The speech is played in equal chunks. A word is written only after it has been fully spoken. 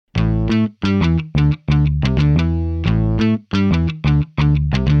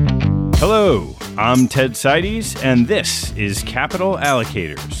I'm Ted Seides, and this is Capital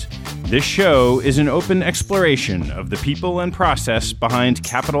Allocators. This show is an open exploration of the people and process behind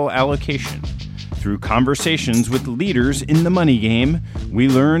capital allocation. Through conversations with leaders in the money game, we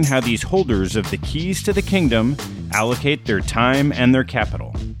learn how these holders of the keys to the kingdom allocate their time and their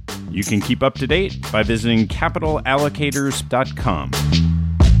capital. You can keep up to date by visiting capitalallocators.com.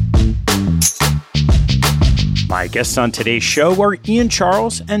 My guests on today's show are Ian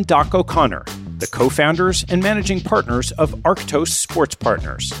Charles and Doc O'Connor, the co-founders and managing partners of Arctos Sports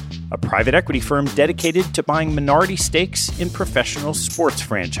Partners, a private equity firm dedicated to buying minority stakes in professional sports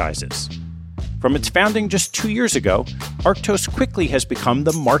franchises. From its founding just 2 years ago, Arctos quickly has become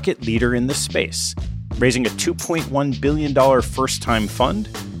the market leader in the space, raising a $2.1 billion first-time fund,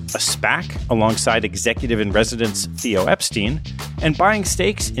 a SPAC alongside executive-in-residence Theo Epstein, and buying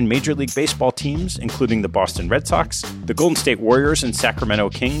stakes in Major League Baseball teams including the Boston Red Sox, the Golden State Warriors and Sacramento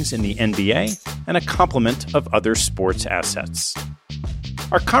Kings in the NBA, and a complement of other sports assets.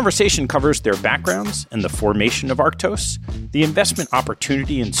 Our conversation covers their backgrounds and the formation of Arctos, the investment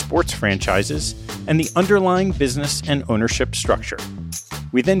opportunity in sports franchises, and the underlying business and ownership structure.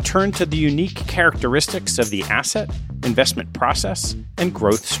 We then turn to the unique characteristics of the asset, investment process, and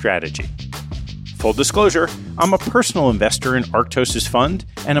growth strategy. Full disclosure, I'm a personal investor in Arctos' fund,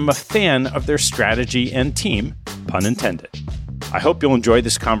 and I'm a fan of their strategy and team, pun intended. I hope you'll enjoy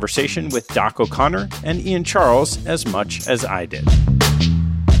this conversation with Doc O'Connor and Ian Charles as much as I did.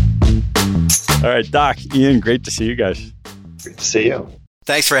 All right, Doc, Ian, great to see you guys. Great to see you.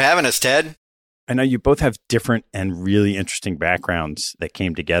 Thanks for having us, Ted. I know you both have different and really interesting backgrounds that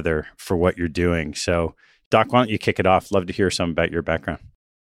came together for what you're doing. So, Doc, why don't you kick it off? Love to hear some about your background.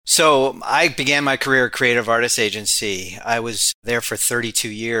 So I began my career at Creative Artists Agency. I was there for 32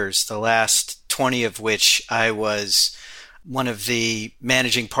 years, the last 20 of which I was one of the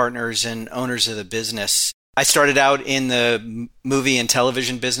managing partners and owners of the business. I started out in the movie and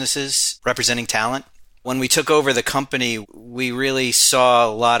television businesses, representing talent. When we took over the company, we really saw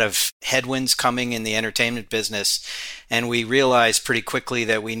a lot of headwinds coming in the entertainment business, and we realized pretty quickly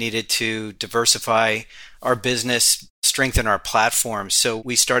that we needed to diversify our business, strengthen our platform. So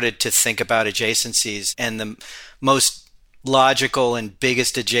we started to think about adjacencies, and the most logical and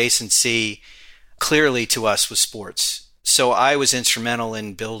biggest adjacency clearly to us was sports. So I was instrumental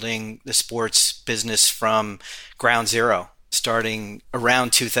in building the sports business from ground zero, starting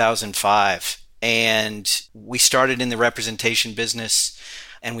around 2005. And we started in the representation business,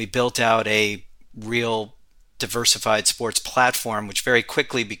 and we built out a real diversified sports platform, which very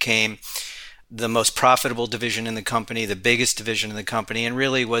quickly became the most profitable division in the company, the biggest division in the company, and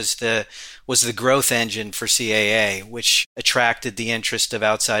really was the growth engine for CAA, which attracted the interest of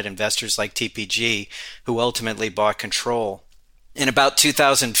outside investors like TPG, who ultimately bought control. In about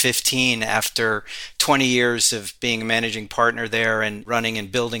 2015, after 20 years of being a managing partner there and running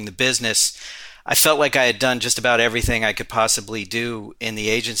and building the business, I felt like I had done just about everything I could possibly do in the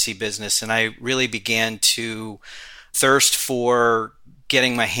agency business, and I really began to thirst for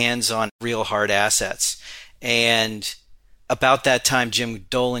getting my hands on real hard assets. And about that time, Jim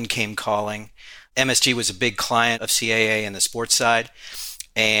Dolan came calling. MSG was a big client of CAA in the sports side,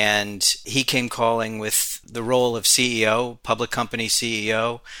 and he came calling with the role of CEO, public company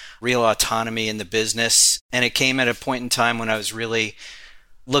CEO, real autonomy in the business. And it came at a point in time when I was really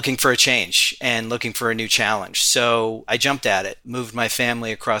looking for a change and looking for a new challenge. So I jumped at it, moved my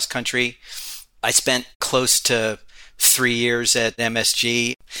family across country. I spent close to 3 years at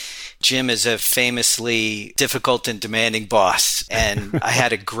MSG. Jim is a famously difficult and demanding boss, and I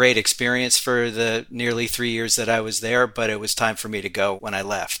had a great experience for the nearly 3 years that I was there, but it was time for me to go when I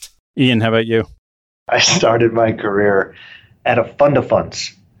left. Ian, how about you? I started my career at a fund of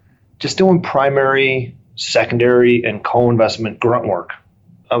funds, just doing primary, secondary, and co-investment grunt work.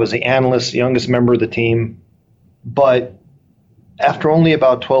 I was the analyst, youngest member of the team, but after only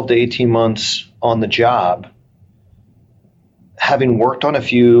about 12 to 18 months on the job, having worked on a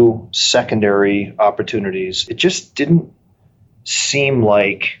few secondary opportunities, it just didn't seem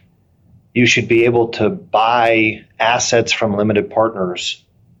like you should be able to buy assets from limited partners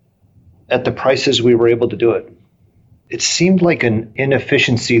at the prices we were able to do it. It seemed like an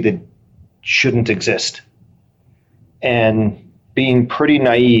inefficiency that shouldn't exist. And being pretty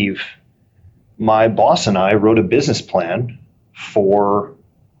naive, my boss and I wrote a business plan for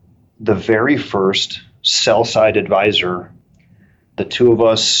the very first sell-side advisor. The two of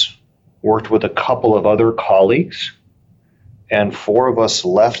us worked with a couple of other colleagues, and four of us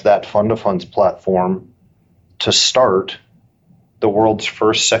left that fund of funds platform to start the world's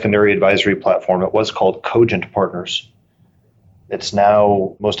first secondary advisory platform. It was called Cogent Partners. It's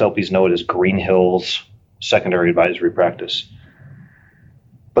now, most LPs know it as Green Hills Secondary Advisory Practice.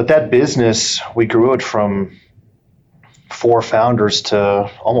 But that business, we grew it from 4 founders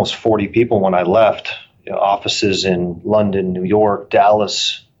to almost 40 people when I left. Offices in London, New York,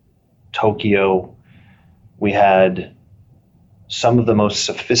 Dallas, Tokyo. We had some of the most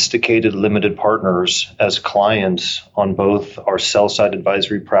sophisticated limited partners as clients on both our sell-side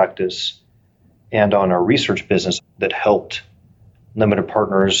advisory practice and on our research business that helped limited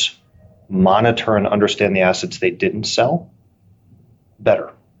partners monitor and understand the assets they didn't sell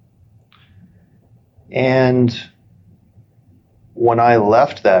better. And when I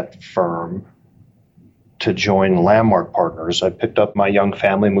left that firm to join Landmark Partners, I picked up my young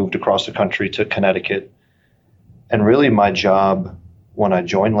family, moved across the country to Connecticut. And really my job when I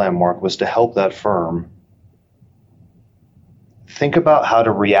joined Landmark was to help that firm think about how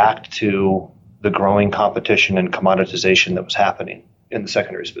to react to the growing competition and commoditization that was happening in the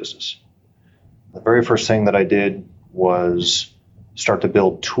secondaries business. The very first thing that I did was start to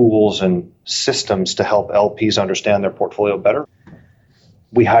build tools and systems to help LPs understand their portfolio better.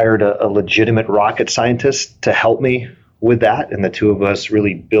 We hired a legitimate rocket scientist to help me with that, and the two of us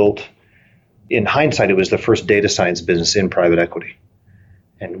really built, in hindsight, it was the first data science business in private equity.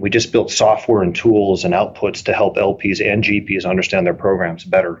 And we just built software and tools and outputs to help LPs and GPs understand their programs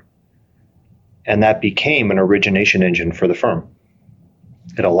better. And that became an origination engine for the firm.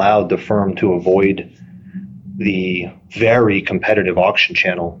 It allowed the firm to avoid the very competitive auction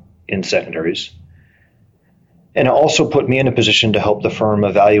channel in secondaries. And it also put me in a position to help the firm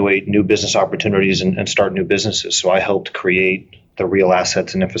evaluate new business opportunities and start new businesses. So I helped create the real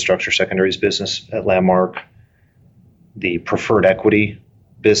assets and infrastructure secondaries business at Landmark, the preferred equity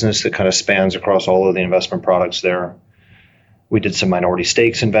business that kind of spans across all of the investment products there. We did some minority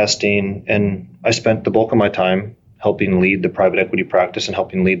stakes investing, and I spent the bulk of my time helping lead the private equity practice and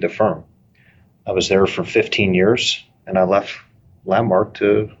helping lead the firm. I was there for 15 years, and I left Landmark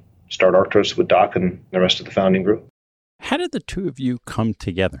to start Arctos with Doc and the rest of the founding group. How did the two of you come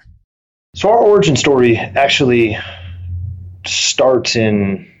together? So our origin story actually starts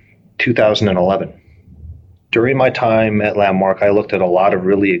in 2011. During my time at Landmark, I looked at a lot of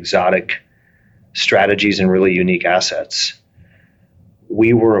really exotic strategies and really unique assets.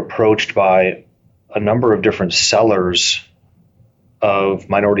 We were approached by a number of different sellers of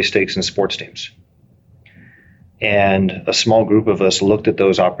minority stakes in sports teams. And a small group of us looked at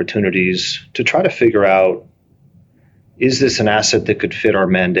those opportunities to try to figure out, is this an asset that could fit our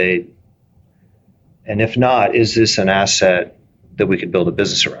mandate? And if not, is this an asset that we could build a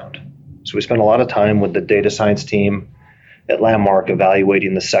business around? So we spent a lot of time with the data science team at Landmark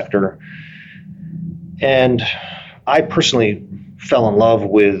evaluating the sector. And I personally fell in love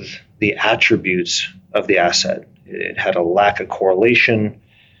with the attributes of the asset. It had a lack of correlation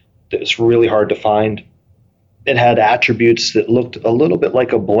that was really hard to find. It had attributes that looked a little bit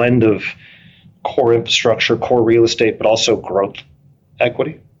like a blend of core infrastructure, core real estate, but also growth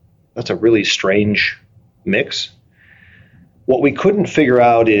equity. That's a really strange mix. What we couldn't figure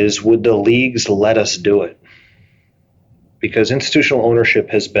out is, would the leagues let us do it? Because institutional ownership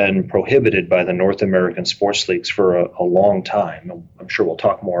has been prohibited by the North American sports leagues for a long time. I'm sure we'll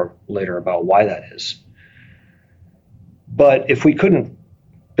talk more later about why that is. But if we couldn't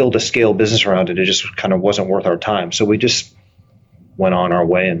build a scale business around it, it just kind of wasn't worth our time. So we just went on our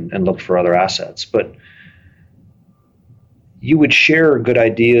way and looked for other assets. But you would share good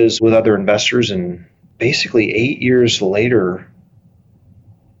ideas with other investors, and basically 8 years later,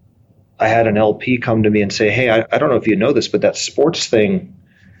 I had an LP come to me and say, hey, I don't know if you know this, but that sports thing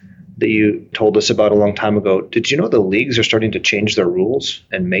that you told us about a long time ago, did you know the leagues are starting to change their rules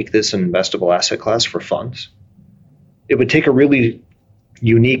and make this an investable asset class for funds? It would take a really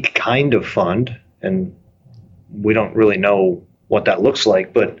unique kind of fund, and we don't really know what that looks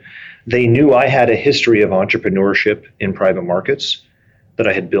like, but they knew I had a history of entrepreneurship in private markets, that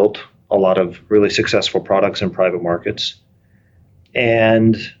I had built a lot of really successful products in private markets.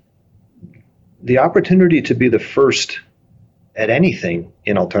 And the opportunity to be the first at anything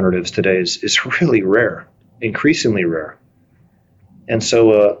in alternatives today is really rare, increasingly rare. And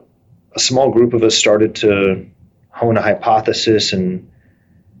so a small group of us started to hone a hypothesis and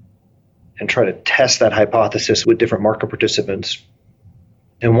try to test that hypothesis with different market participants.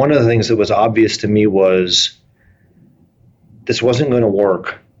 And one of the things that was obvious to me was this wasn't going to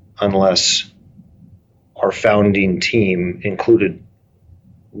work unless our founding team included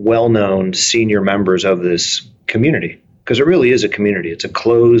well-known senior members of this community, because it really is a community. It's a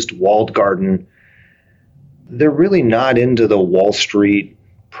closed, walled garden. They're really not into the Wall Street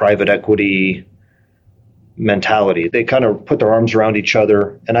private equity mentality. They kind of put their arms around each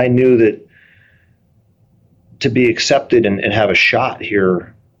other. And I knew that to be accepted and have a shot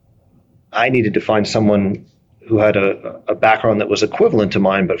here, I needed to find someone who had a background that was equivalent to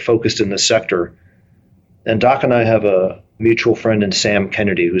mine, but focused in this sector. And Doc and I have a mutual friend in Sam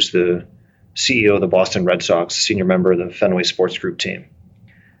Kennedy, who's the CEO of the Boston Red Sox, senior member of the Fenway Sports Group team.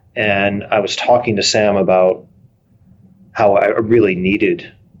 And I was talking to Sam about how I really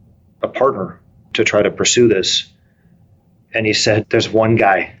needed a partner to try to pursue this. And he said, there's one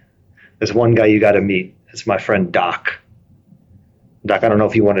guy you got to meet. It's my friend Doc. Doc, I don't know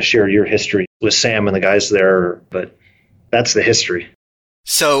if you want to share your history with Sam and the guys there, but that's the history.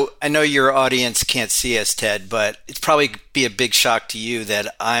 So I know your audience can't see us, Ted, but it'd probably be a big shock to you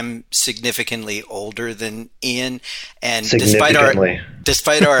that I'm significantly older than Ian. And despite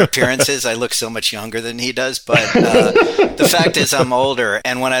our appearances, I look so much younger than he does. But the fact is I'm older.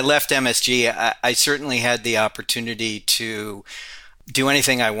 And when I left MSG, I certainly had the opportunity to do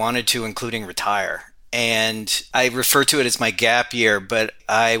anything I wanted to, including retire. And I refer to it as my gap year, but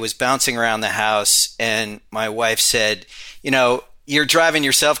I was bouncing around the house and my wife said, you're driving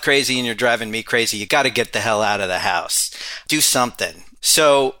yourself crazy and you're driving me crazy. You got to get the hell out of the house. Do something.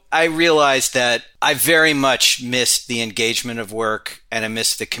 So I realized that I very much missed the engagement of work and I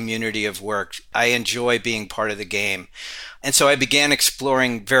missed the community of work. I enjoy being part of the game. And so I began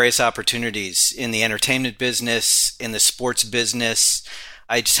exploring various opportunities in the entertainment business, in the sports business.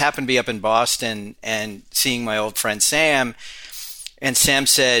 I just happened to be up in Boston and seeing my old friend Sam. And Sam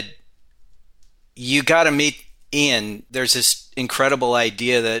said, you got to meet Ian. There's this incredible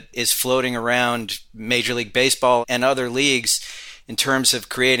idea that is floating around Major League Baseball and other leagues in terms of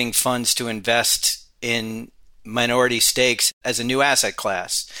creating funds to invest in minority stakes as a new asset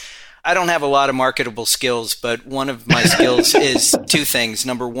class. I don't have a lot of marketable skills, but one of my skills is two things.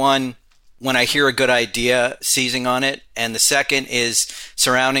 Number one, when I hear a good idea, seizing on it. And the second is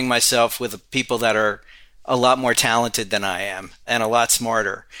surrounding myself with people that are a lot more talented than I am and a lot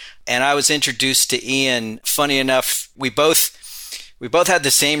smarter. And I was introduced to Ian. Funny enough, we both had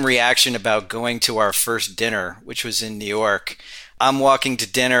the same reaction about going to our first dinner, which was in New York. I'm walking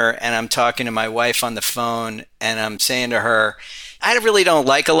to dinner and I'm talking to my wife on the phone and I'm saying to her, I really don't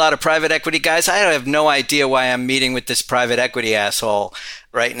like a lot of private equity guys. I have no idea why I'm meeting with this private equity asshole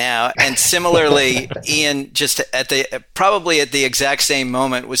right now. And similarly, Ian just probably at the exact same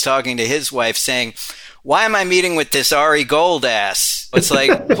moment was talking to his wife saying, why am I meeting with this Ari Gold ass? It's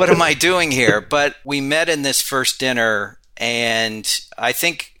like, what am I doing here? But we met in this first dinner, and I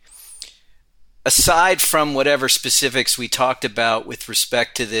think aside from whatever specifics we talked about with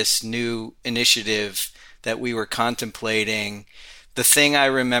respect to this new initiative that we were contemplating, the thing I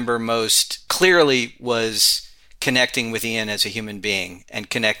remember most clearly was connecting with Ian as a human being and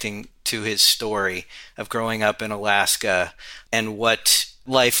connecting to his story of growing up in Alaska and what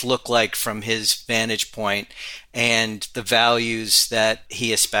life looked like from his vantage point and the values that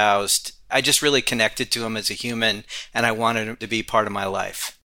he espoused. I just really connected to him as a human, and I wanted him to be part of my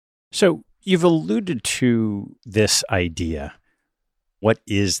life. So you've alluded to this idea. What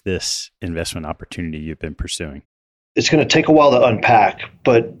is this investment opportunity you've been pursuing? It's going to take a while to unpack,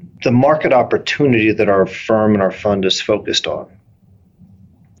 but the market opportunity that our firm and our fund is focused on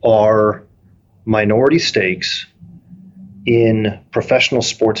are minority stakes in professional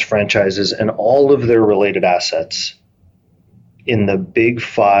sports franchises and all of their related assets in the big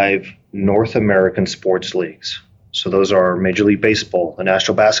five North American sports leagues. So those are Major League Baseball, the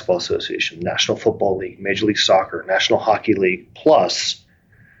National Basketball Association, National Football League, Major League Soccer, National Hockey League, plus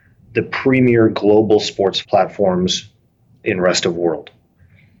the premier global sports platforms in rest of world.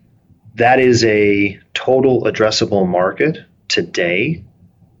 That is a total addressable market today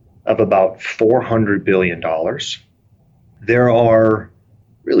of about $400 billion. There are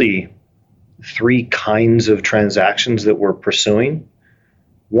really three kinds of transactions that we're pursuing.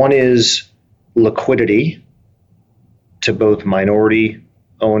 One is liquidity to both minority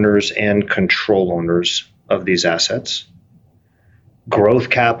owners and control owners of these assets. Growth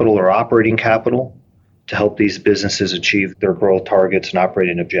capital or operating capital to help these businesses achieve their growth targets and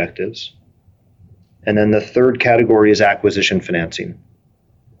operating objectives. And then the third category is acquisition financing,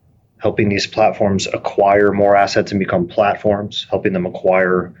 helping these platforms acquire more assets and become platforms, helping them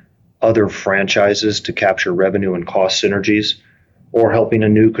acquire other franchises to capture revenue and cost synergies, or helping a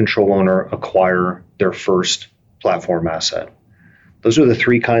new control owner acquire their first platform asset. Those are the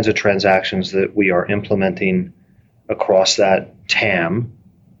three kinds of transactions that we are implementing across that TAM.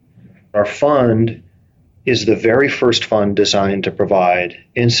 Our fund is the very first fund designed to provide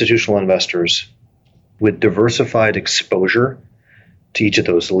institutional investors with diversified exposure to each of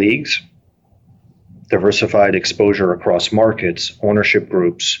those leagues diversified exposure across markets, ownership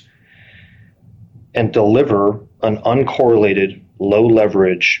groups, and deliver an uncorrelated, low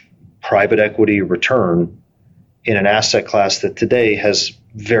leverage private equity return in an asset class that today has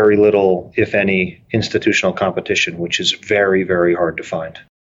very little, if any, institutional competition, which is very, very hard to find.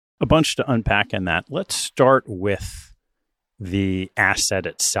 A bunch to unpack in that. Let's start with the asset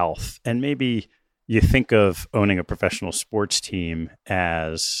itself. And maybe you think of owning a professional sports team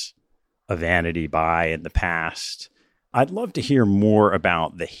as a vanity buy in the past. I'd love to hear more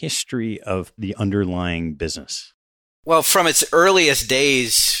about the history of the underlying business. Well, from its earliest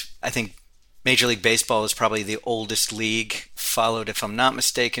days, I think Major League Baseball is probably the oldest league, followed, if I'm not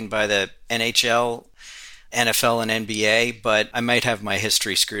mistaken, by the NHL, NFL, and NBA, but I might have my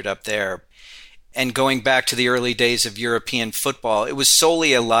history screwed up there. And going back to the early days of European football, it was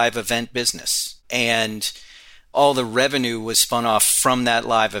solely a live event business. And all the revenue was spun off from that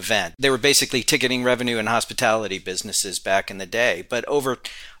live event. They were basically ticketing revenue and hospitality businesses back in the day. But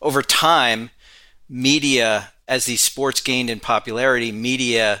over time, media, as these sports gained in popularity,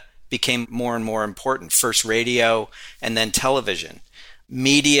 media became more and more important. First radio and then television.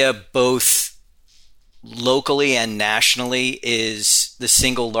 Media, both locally and nationally, is the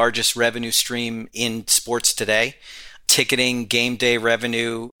single largest revenue stream in sports today. Ticketing, game day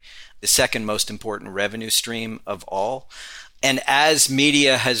revenue, the second most important revenue stream of all. And as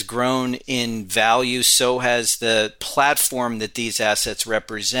media has grown in value, so has the platform that these assets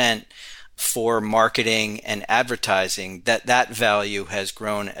represent for marketing and advertising, that value has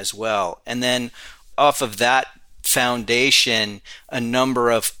grown as well. And then off of that foundation, a number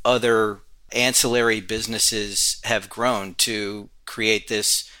of other ancillary businesses have grown to create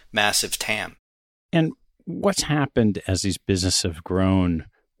this massive TAM. And what's happened as these businesses have grown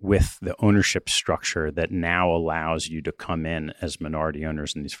with the ownership structure that now allows you to come in as minority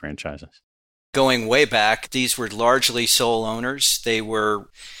owners in these franchises? Going way back, these were largely sole owners.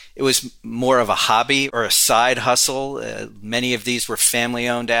 It was more of a hobby or a side hustle. Many of these were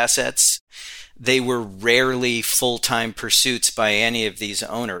family-owned assets. They were rarely full-time pursuits by any of these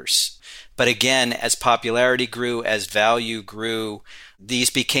owners. But again, as popularity grew, as value grew, these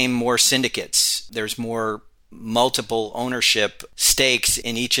became more syndicates. There's more multiple ownership stakes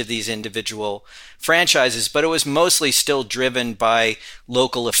in each of these individual franchises, but it was mostly still driven by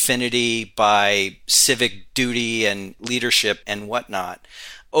local affinity, by civic duty and leadership and whatnot.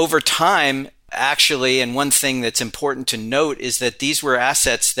 Over time, actually, and one thing that's important to note is that these were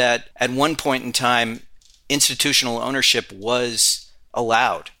assets that at one point in time, institutional ownership was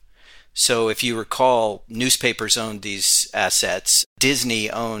allowed. So if you recall, newspapers owned these assets. Disney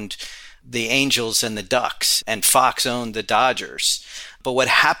owned the Angels and the Ducks, and Fox owned the Dodgers. But what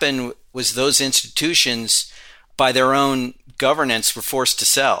happened was those institutions, by their own governance, were forced to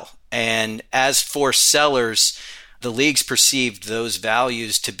sell. And as forced sellers, the leagues perceived those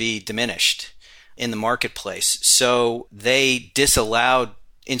values to be diminished in the marketplace. So they disallowed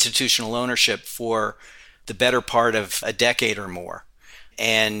institutional ownership for the better part of a decade or more.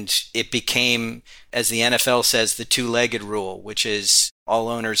 And it became, as the NFL says, the two-legged rule, which is all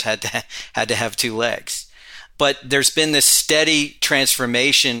owners had to have two legs. But there's been this steady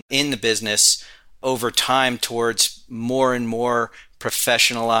transformation in the business over time towards more and more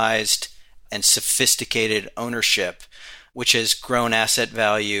professionalized and sophisticated ownership, which has grown asset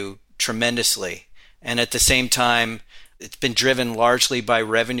value tremendously. And at the same time, it's been driven largely by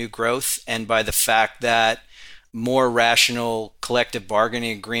revenue growth and by the fact that more rational collective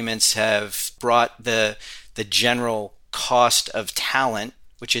bargaining agreements have brought the general cost of talent,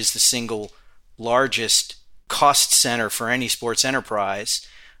 which is the single largest cost center for any sports enterprise,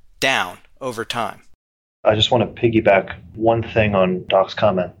 down over time. I just want to piggyback one thing on Doc's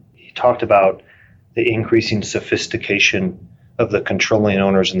comment. He talked about the increasing sophistication of the controlling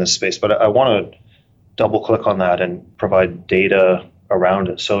owners in this space, but I want to double click on that and provide data around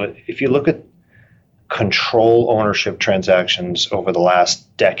it. So if you look at control ownership transactions over the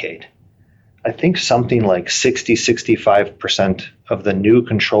last decade, I think something like 65% of the new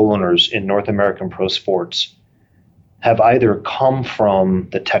control owners in North American pro sports have either come from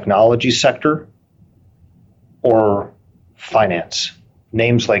the technology sector or finance.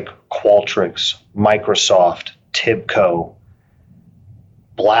 Names like Qualtrics, Microsoft, Tibco,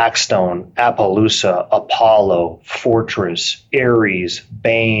 Blackstone, Appaloosa, Apollo, Fortress, Ares,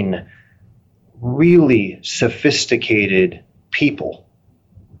 Bain, really sophisticated people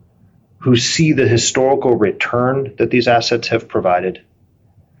who see the historical return that these assets have provided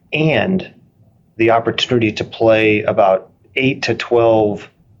and the opportunity to play about 8 to 12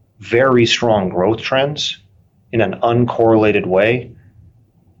 very strong growth trends in an uncorrelated way.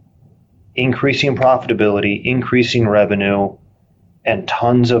 increasing profitability, increasing revenue, and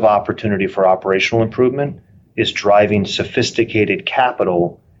tons of opportunity for operational improvement is driving sophisticated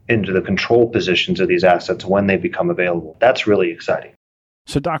capital into the control positions of these assets when they become available. That's really exciting.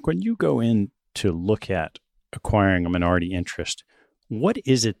 So, Doc, when you go in to look at acquiring a minority interest, what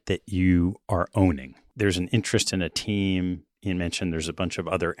is it that you are owning? There's an interest in a team. You mentioned there's a bunch of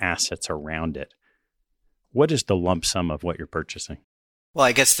other assets around it. What is the lump sum of what you're purchasing? Well,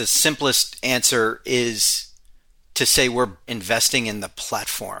 I guess the simplest answer is to say we're investing in the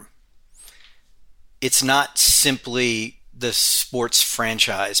platform. It's not simply the sports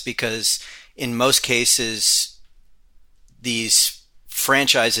franchise, because in most cases, these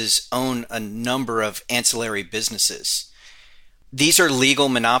franchises own a number of ancillary businesses. These are legal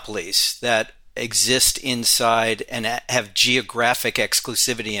monopolies that exist inside and have geographic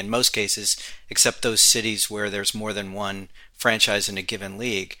exclusivity in most cases, except those cities where there's more than one franchise in a given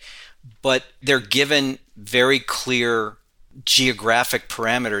league. But they're given very clear geographic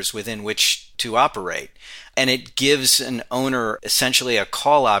parameters within which to operate. And it gives an owner essentially a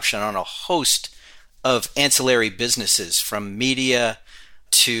call option on a host of ancillary businesses, from media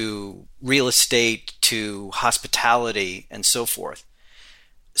to real estate to hospitality and so forth.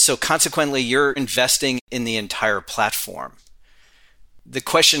 So consequently, you're investing in the entire platform. The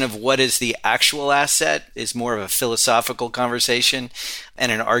question of what is the actual asset is more of a philosophical conversation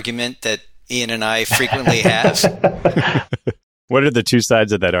and an argument that Ian and I frequently have. What are the two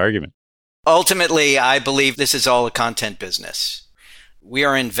sides of that argument? Ultimately, I believe this is all a content business. We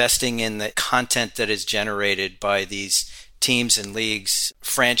are investing in the content that is generated by these teams and leagues,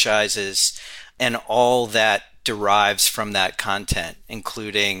 franchises, and all that derives from that content,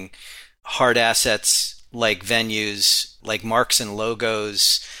 including hard assets like venues, like marks and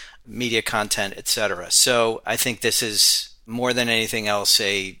logos, media content, etc. So I think this is, more than anything else,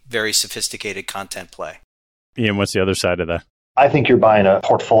 a very sophisticated content play. Ian, what's the other side of that? I think you're buying a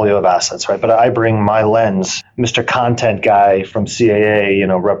portfolio of assets, right? But I bring my lens, Mr. Content Guy from CAA,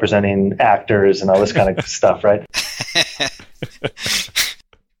 representing actors and all this kind of stuff, right?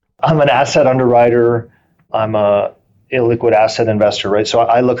 I'm an asset underwriter. I'm a illiquid asset investor, right? So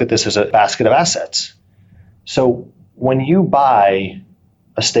I look at this as a basket of assets. So when you buy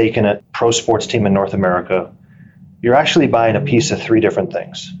a stake in a pro sports team in North America, you're actually buying a piece of three different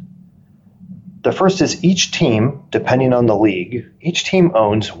things. The first is each team, depending on the league, each team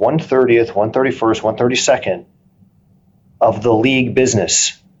owns 1/30th, 1/31st, 1/32nd of the league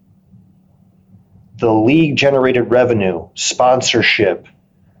business. The league generated revenue, sponsorship,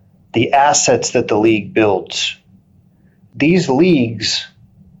 the assets that the league builds. These leagues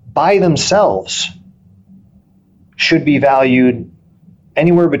by themselves should be valued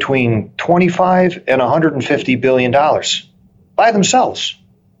anywhere between $25 and $150 billion by themselves.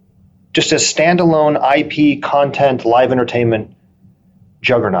 Just as standalone IP, content, live entertainment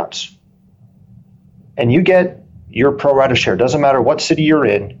juggernauts. And you get your pro rata share. Doesn't matter what city you're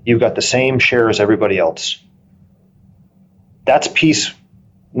in, you've got the same share as everybody else. That's piece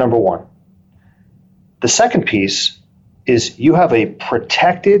number one. The second piece is you have a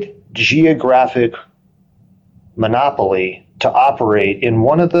protected geographic monopoly to operate in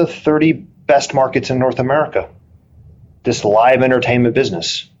one of the 30 best markets in North America, this live entertainment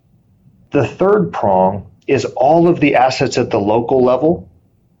business. The third prong is all of the assets at the local level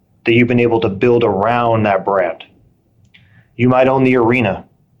that you've been able to build around that brand. You might own the arena.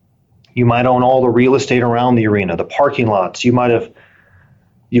 You might own all the real estate around the arena, the parking lots. You might have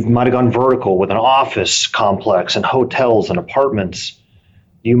gone vertical with an office complex and hotels and apartments.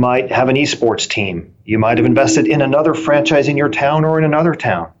 You might have an esports team. You might have invested in another franchise in your town or in another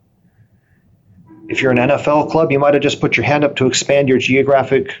town. If you're an NFL club, you might have just put your hand up to expand your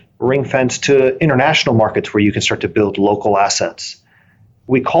geographic ring fence to international markets where you can start to build local assets.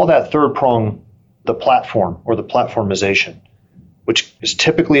 We call that third prong the platform or the platformization, which is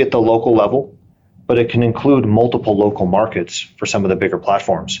typically at the local level, but it can include multiple local markets for some of the bigger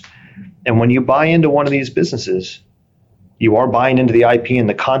platforms. And when you buy into one of these businesses, you are buying into the IP and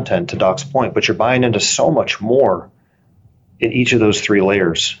the content, to Doc's point, but you're buying into so much more in each of those three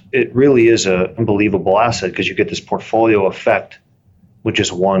layers. It really is an unbelievable asset because you get this portfolio effect with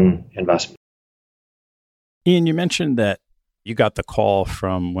just one investment. Ian, you mentioned that you got the call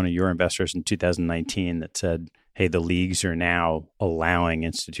from one of your investors in 2019 that said, hey, the leagues are now allowing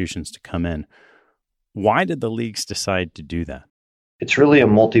institutions to come in. Why did the leagues decide to do that? It's really a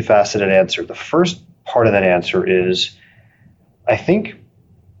multifaceted answer. The first part of that answer is, I think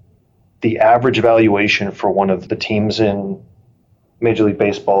the average valuation for one of the teams in Major League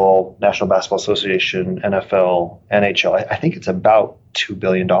Baseball, National Basketball Association, NFL, NHL. I think it's about $2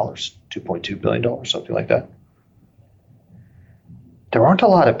 billion, $2.2 billion, something like that. There aren't a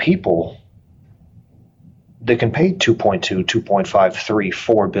lot of people that can pay $2.2, $2.5, $3,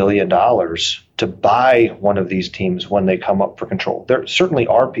 $4 billion to buy one of these teams when they come up for control. There certainly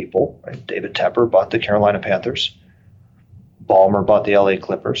are people. Right? David Tepper bought the Carolina Panthers. Ballmer bought the LA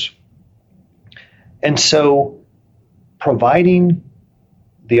Clippers. And so providing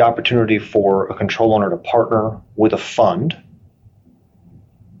the opportunity for a control owner to partner with a fund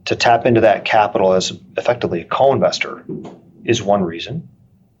to tap into that capital as effectively a co-investor is one reason.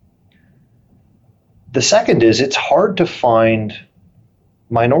 The second is it's hard to find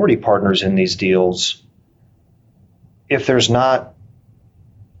minority partners in these deals if there's not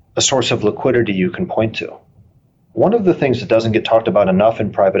a source of liquidity you can point to. One of the things that doesn't get talked about enough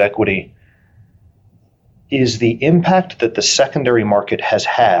in private equity is the impact that the secondary market has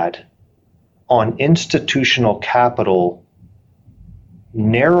had on institutional capital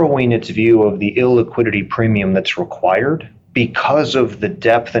narrowing its view of the illiquidity premium that's required because of the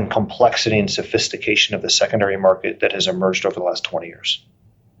depth and complexity and sophistication of the secondary market that has emerged over the last 20 years.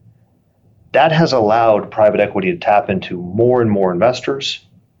 That has allowed private equity to tap into more and more investors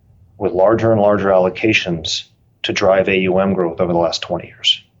with larger and larger allocations to drive AUM growth over the last 20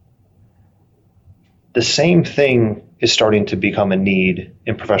 years. The same thing is starting to become a need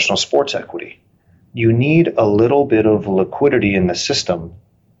in professional sports equity. You need a little bit of liquidity in the system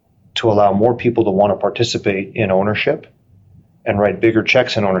to allow more people to want to participate in ownership and write bigger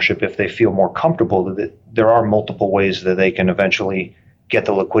checks in ownership if they feel more comfortable that there are multiple ways that they can eventually get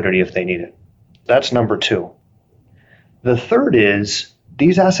the liquidity if they need it. That's number two. The third is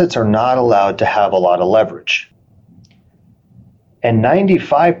these assets are not allowed to have a lot of leverage. And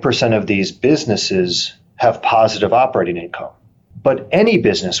 95% of these businesses have positive operating income. But any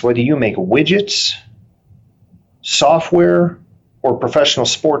business, whether you make widgets, software, or professional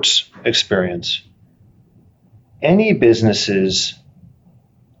sports experience, any business's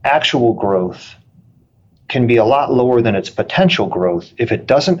actual growth can be a lot lower than its potential growth if it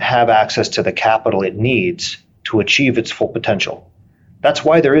doesn't have access to the capital it needs to achieve its full potential. That's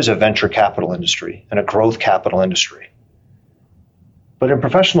why there is a venture capital industry and a growth capital industry. But in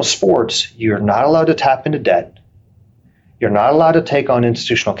professional sports, you're not allowed to tap into debt. You're not allowed to take on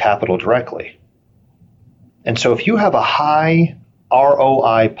institutional capital directly. And so if you have a high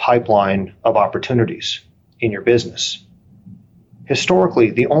ROI pipeline of opportunities in your business, historically,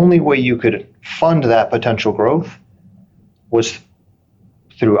 the only way you could fund that potential growth was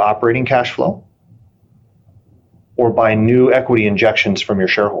through operating cash flow or by new equity injections from your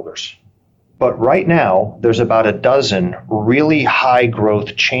shareholders. But right now, there's about a dozen really high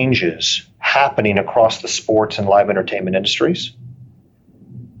growth changes happening across the sports and live entertainment industries.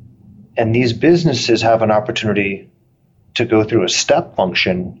 And these businesses have an opportunity to go through a step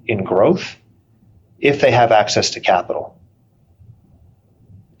function in growth if they have access to capital.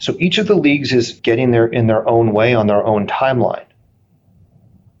 So each of the leagues is getting there in their own way on their own timeline.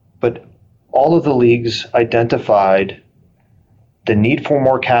 But all of the leagues identified the need for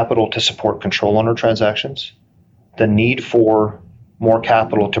more capital to support control owner transactions, the need for more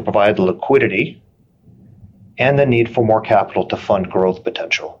capital to provide liquidity, and the need for more capital to fund growth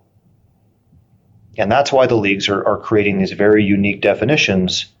potential. And that's why the leagues are creating these very unique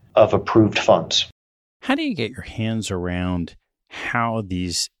definitions of approved funds. How do you get your hands around how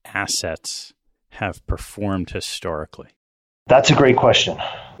these assets have performed historically? That's a great question.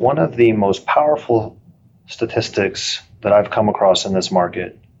 One of the most powerful statistics that I've come across in this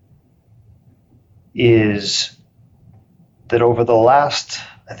market is that over the last,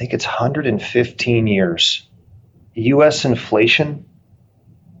 I think it's 115 years, U.S. inflation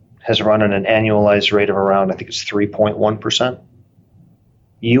has run at an annualized rate of around, I think it's 3.1%.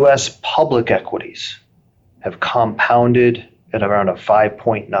 U.S. public equities have compounded at around a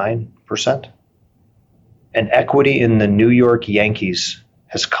 5.9%. And equity in the New York Yankees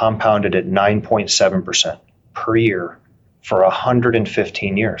has compounded at 9.7% per year for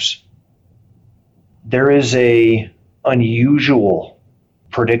 115 years. There is a unusual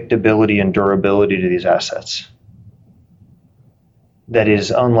predictability and durability to these assets that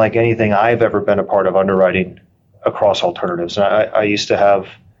is unlike anything I've ever been a part of underwriting across alternatives. And I used to have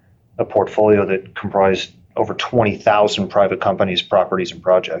a portfolio that comprised over 20,000 private companies, properties, and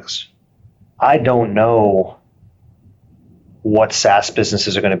projects. I don't know what SaaS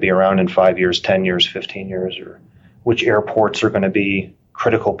businesses are going to be around in 5 years, 10 years, 15 years, or which airports are going to be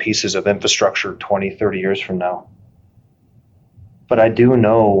critical pieces of infrastructure 20, 30 years from now. But I do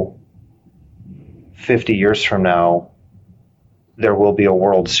know 50 years from now, there will be a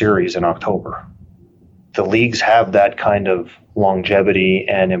World Series in October. The leagues have that kind of longevity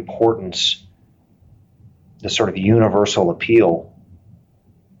and importance, the sort of universal appeal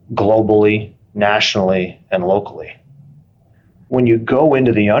globally, nationally, and locally. When you go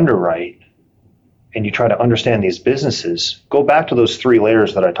into the underwrite and you try to understand these businesses, go back to those 3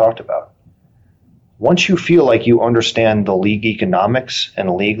 layers that I talked about. Once you feel like you understand the league economics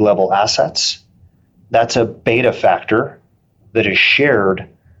and league level assets, that's a beta factor that is shared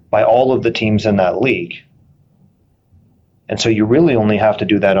by all of the teams in that league. And so you really only have to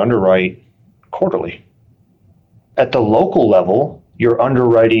do that underwrite quarterly. At the local level, you're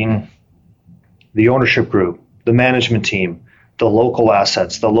underwriting the ownership group, the management team, the local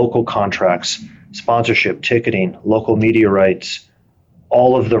assets, the local contracts, sponsorship, ticketing, local media rights,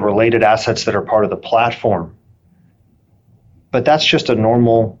 all of the related assets that are part of the platform. But that's just a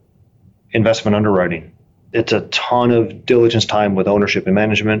normal investment underwriting. It's a ton of diligence time with ownership and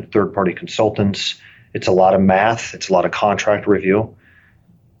management, third-party consultants. It's a lot of math. It's a lot of contract review.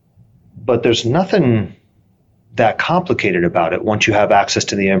 But there's nothing that complicated about it once you have access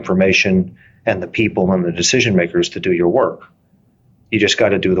to the information and the people and the decision makers to do your work. You just got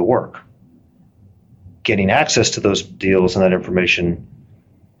to do the work. Getting access to those deals and that information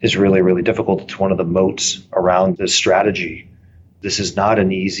is really, really difficult. It's one of the moats around this strategy. This is not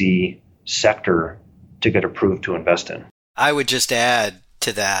an easy sector to get approved to invest in. I would just add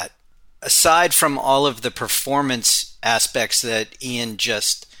to that, aside from all of the performance aspects that Ian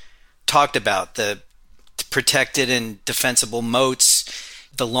just talked about, the protected and defensible moats,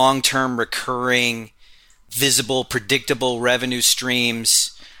 the long-term recurring, visible, predictable revenue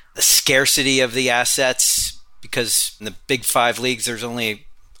streams, the scarcity of the assets, because in the big 5 leagues, there's only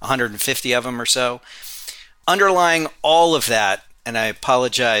 150 of them or so. Underlying all of that, and I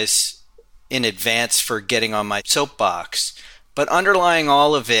apologize in advance for getting on my soapbox, but underlying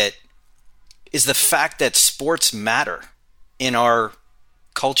all of it is the fact that sports matter in our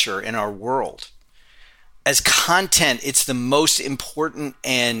culture, in our world. As content, it's the most important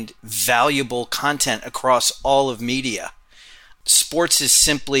and valuable content across all of media. Sports is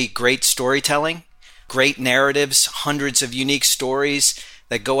simply great storytelling, great narratives, hundreds of unique stories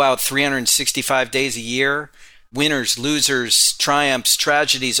that go out 365 days a year, winners, losers, triumphs,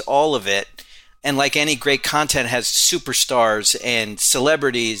 tragedies, all of it. And like any great content, has superstars and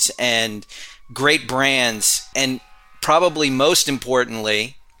celebrities and great brands. And probably most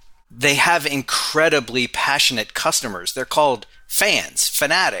importantly, they have incredibly passionate customers. They're called fans,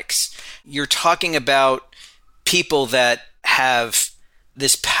 fanatics. You're talking about people that have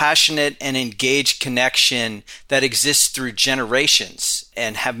this passionate and engaged connection that exists through generations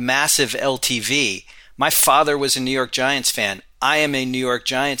and have massive LTV. My father was a New York Giants fan. I am a New York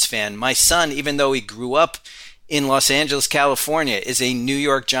Giants fan. My son, even though he grew up in Los Angeles, California, is a New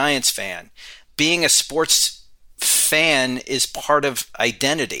York Giants fan. Being a sports fan is part of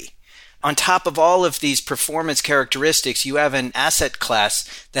identity. On top of all of these performance characteristics, you have an asset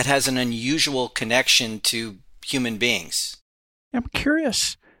class that has an unusual connection to human beings. I'm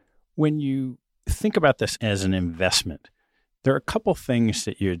curious, when you think about this as an investment, there are a couple things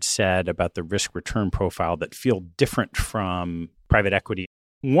that you had said about the risk-return profile that feel different from private equity.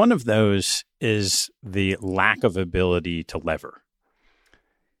 One of those is the lack of ability to lever.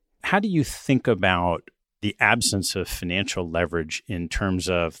 How do you think about the absence of financial leverage in terms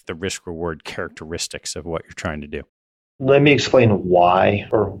of the risk-reward characteristics of what you're trying to do? Let me explain why,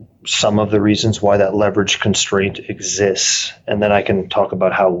 or some of the reasons why that leverage constraint exists, and then I can talk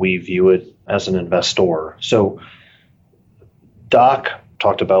about how we view it as an investor. So Doc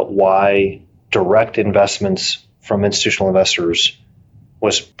talked about why direct investments from institutional investors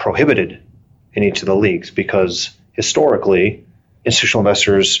was prohibited in each of the leagues, because historically, institutional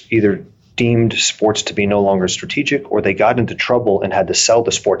investors either deemed sports to be no longer strategic, or they got into trouble and had to sell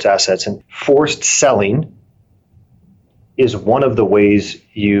the sports assets. And forced selling is one of the ways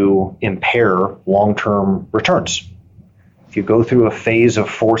you impair long-term returns. If you go through a phase of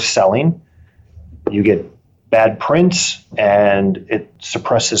forced selling, you get bad prints and it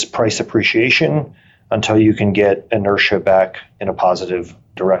suppresses price appreciation until you can get inertia back in a positive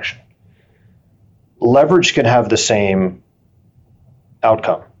direction. Leverage can have the same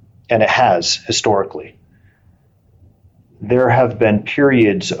outcome, and it has historically. There have been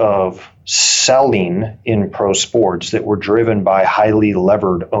periods of selling in pro sports that were driven by highly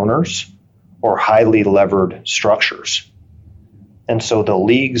levered owners or highly levered structures. And so the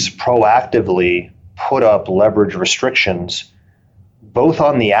leagues proactively put up leverage restrictions both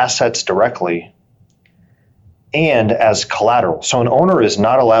on the assets directly and as collateral. So an owner is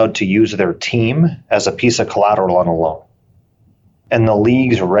not allowed to use their team as a piece of collateral on a loan. and the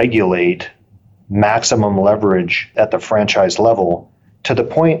leagues regulate maximum leverage at the franchise level to the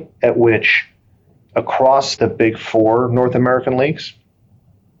point at which across the big four North American leagues,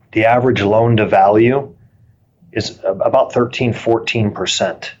 the average loan to value is about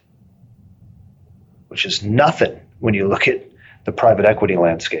 13-14%, which is nothing when you look at the private equity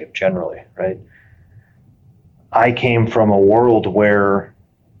landscape generally, right? I came from a world where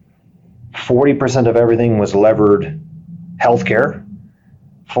 40% of everything was levered healthcare,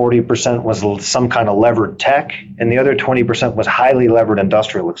 40% was some kind of levered tech, and the other 20% was highly levered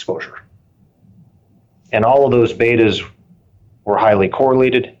industrial exposure. And all of those betas were highly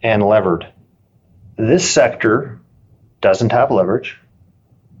correlated and levered. This sector doesn't have leverage.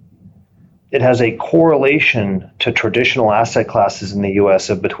 It has a correlation to traditional asset classes in the US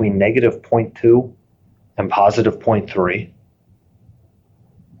of between negative 0.2 and positive 0.3.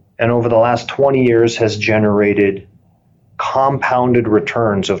 And over the last 20 years has generated compounded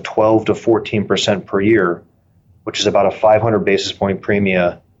returns of 12 to 14% per year, which is about a 500 basis point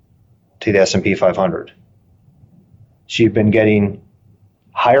premium to the S&P 500. So you've been getting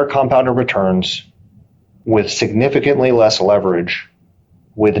higher compounded returns with significantly less leverage,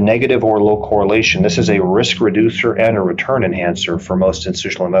 with negative or low correlation. This is a risk reducer and a return enhancer for most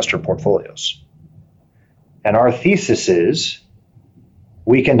institutional investor portfolios. And our thesis is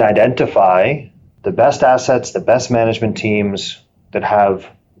we can identify the best assets, the best management teams that have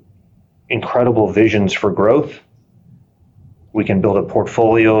incredible visions for growth. We can build a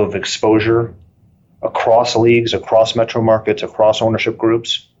portfolio of exposure across leagues, across metro markets, across ownership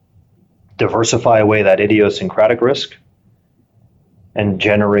groups, diversify away that idiosyncratic risk, and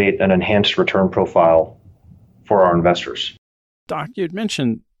generate an enhanced return profile for our investors. Doc, you had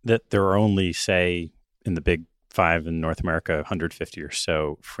mentioned that there are only, say, in the big five in North America, 150 or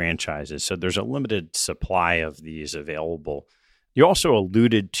so franchises. So there's a limited supply of these available. You also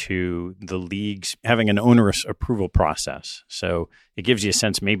alluded to the leagues having an onerous approval process. So it gives you a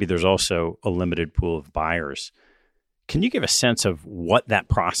sense maybe there's also a limited pool of buyers. Can you give a sense of what that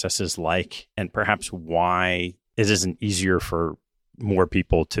process is like and perhaps why it isn't easier for more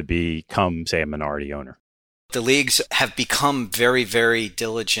people to become, say, a minority owner? The leagues have become very, very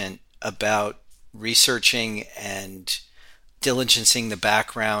diligent about researching and diligencing the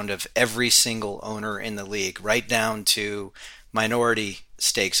background of every single owner in the league, right down to minority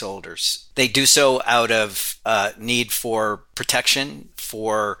stakes holders. They do so out of need for protection,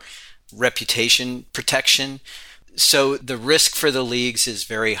 for reputation protection. So the risk for the leagues is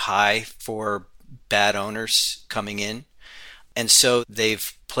very high for bad owners coming in. And so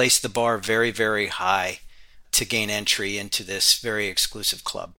they've placed the bar very, very high to gain entry into this very exclusive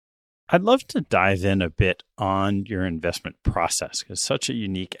club. I'd love to dive in a bit on your investment process because it's such a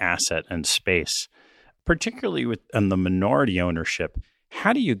unique asset and space, particularly with the minority ownership.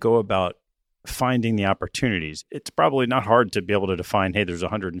 How do you go about finding the opportunities? It's probably not hard to be able to define, hey, there's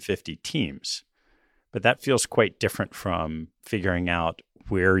 150 teams, but that feels quite different from figuring out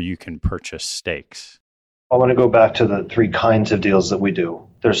where you can purchase stakes. I want to go back to the three kinds of deals that we do.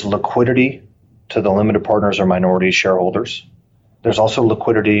 There's liquidity to the limited partners or minority shareholders. There's also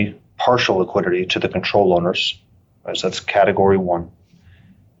liquidity, partial liquidity to the control owners. So that's category one.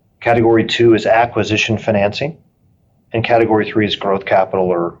 Category two is acquisition financing. And category three is growth capital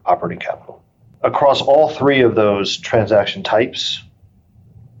or operating capital. Across all three of those transaction types,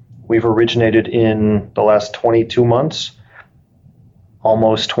 we've originated in the last 22 months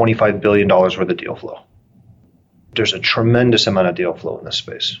almost $25 billion worth of deal flow. There's a tremendous amount of deal flow in this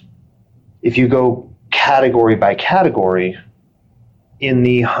space. If you go category by category, in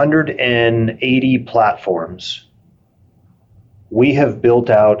the 180 platforms, we have built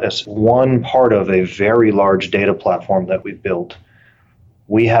out as one part of a very large data platform that we've built.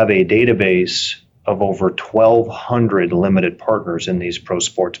 We have a database of over 1,200 limited partners in these pro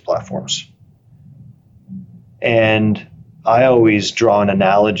sports platforms. And I always draw an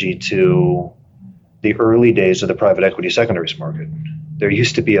analogy to the early days of the private equity secondaries market. There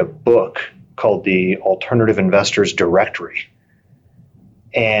used to be a book called the Alternative Investors Directory.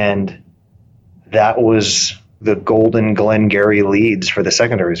 And that was the golden Glengarry leads for the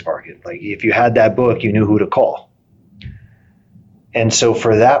secondaries market. Like if you had that book, you knew who to call. And so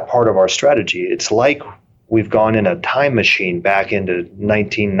for that part of our strategy, it's like we've gone in a time machine back into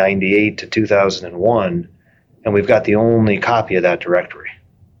 1998 to 2001, and we've got the only copy of that directory.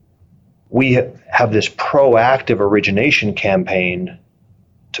 We have this proactive origination campaign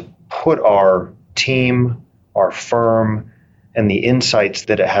to put our team, our firm, and the insights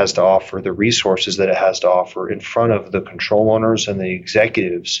that it has to offer, the resources that it has to offer in front of the control owners and the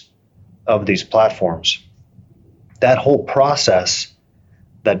executives of these platforms. That whole process,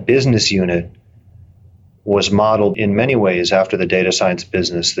 that business unit, was modeled in many ways after the data science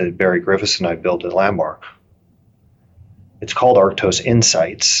business that Barry Griffiths and I built at Landmark. It's called Arctos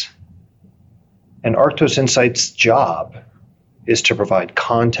Insights. And Arctos Insights' job is to provide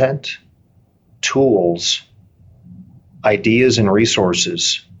content, tools, ideas, and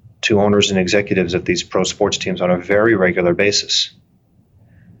resources to owners and executives of these pro sports teams on a very regular basis.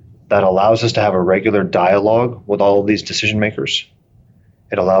 That allows us to have a regular dialogue with all of these decision makers.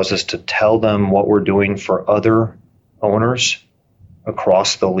 It allows us to tell them what we're doing for other owners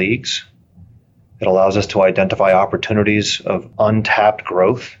across the leagues. It allows us to identify opportunities of untapped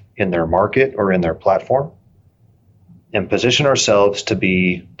growth in their market or in their platform, and position ourselves to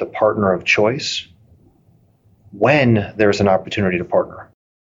be the partner of choice when there's an opportunity to partner.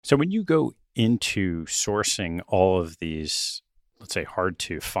 So when you go into sourcing all of these, let's say, hard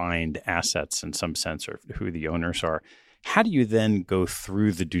to find assets in some sense, or who the owners are, how do you then go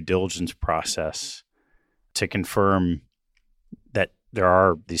through the due diligence process to confirm that there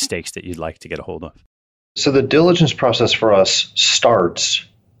are these stakes that you'd like to get a hold of? So the diligence process for us starts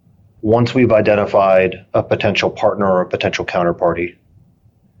once we've identified a potential partner or a potential counterparty,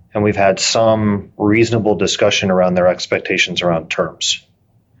 and we've had some reasonable discussion around their expectations around terms.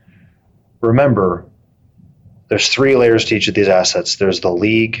 Remember, there's 3 layers to each of these assets. There's the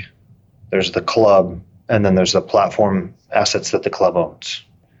league, there's the club, and then there's the platform assets that the club owns.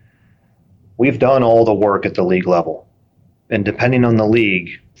 We've done all the work at the league level. And depending on the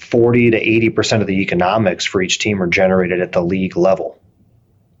league, 40 to 80% of the economics for each team are generated at the league level.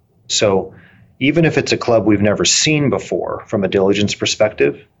 So even if it's a club we've never seen before from a diligence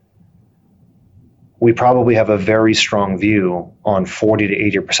perspective, we probably have a very strong view on 40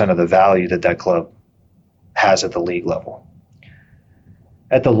 to 80% of the value that that club has at the league level.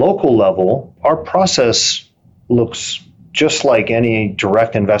 At the local level, our process looks just like any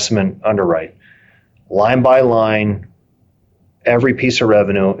direct investment underwrite. Line by line, every piece of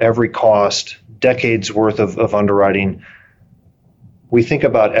revenue, every cost, decades worth of underwriting. We think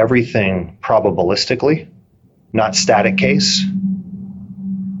about everything probabilistically, not static case.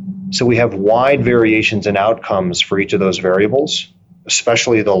 So we have wide variations in outcomes for each of those variables,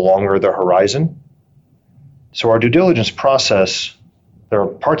 especially the longer the horizon. So our due diligence process, there are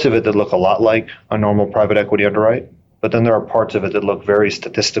parts of it that look a lot like a normal private equity underwrite, but then there are parts of it that look very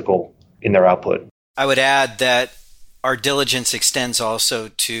statistical in their output. I would add that our diligence extends also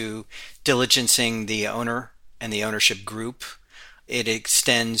to diligencing the owner and the ownership group. It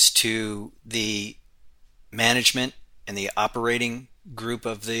extends to the management and the operating group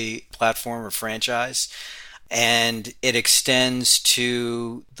of the platform or franchise. And it extends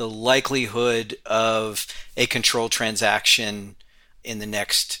to the likelihood of a controlled transaction in the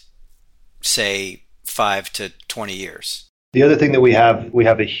next, say, 5 to 20 years. The other thing that we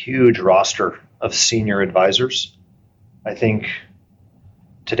have a huge roster of senior advisors. I think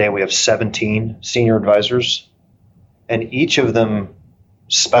today we have 17 senior advisors, and each of them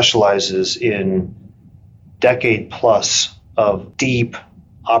specializes in decade plus of deep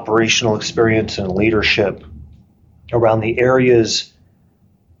operational experience and leadership around the areas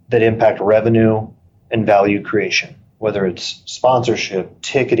that impact revenue and value creation, whether it's sponsorship,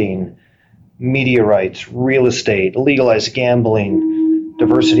 ticketing, media rights, real estate, legalized gambling,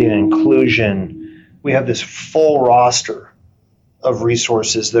 diversity and inclusion. We have this full roster of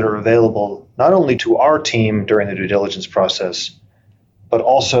resources that are available not only to our team during the due diligence process, but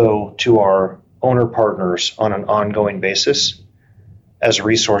also to our owner partners on an ongoing basis as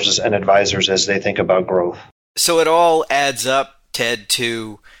resources and advisors as they think about growth. So it all adds up, Ted,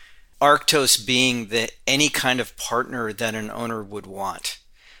 to Arctos being any kind of partner that an owner would want.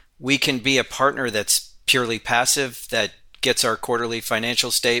 We can be a partner that's purely passive, that gets our quarterly financial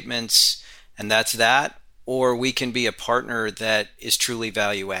statements, and that's that. Or we can be a partner that is truly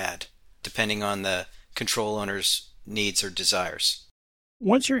value add, depending on the control owner's needs or desires.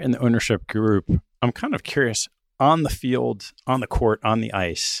 Once you're in the ownership group, I'm kind of curious, on the field, on the court, on the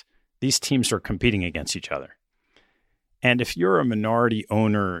ice, these teams are competing against each other. And if you're a minority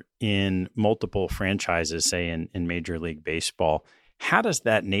owner in multiple franchises, say in Major League Baseball, how does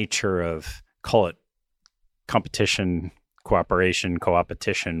that nature of, call it competition, cooperation,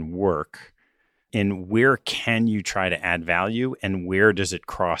 co-opetition work? And where can you try to add value, and where does it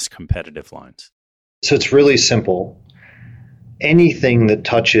cross competitive lines? So it's really simple. Anything that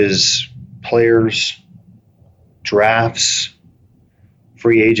touches players, drafts,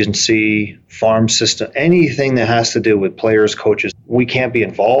 free agency, farm system, anything that has to do with players, coaches, we can't be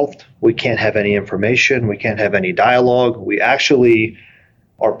involved. We can't have any information. We can't have any dialogue. We actually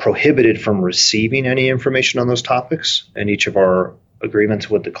are prohibited from receiving any information on those topics in each of our agreements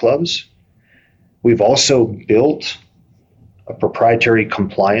with the clubs. We've also built a proprietary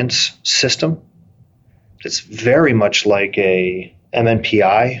compliance system. It's very much like a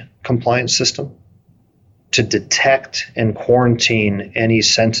MNPI compliance system to detect and quarantine any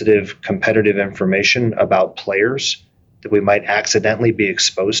sensitive competitive information about players that we might accidentally be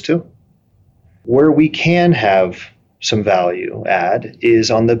exposed to. Where we can have some value add is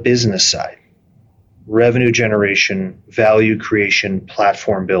on the business side. Revenue generation, value creation,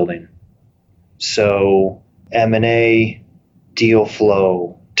 platform building. So M&A, deal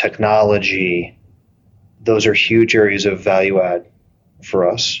flow, technology, those are huge areas of value add for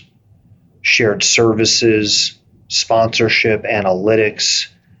us. Shared services, sponsorship, analytics,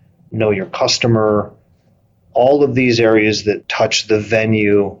 know your customer, all of these areas that touch the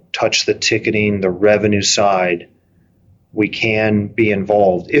venue, touch the ticketing, the revenue side, we can be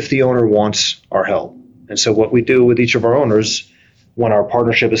involved if the owner wants our help. And so what we do with each of our owners when our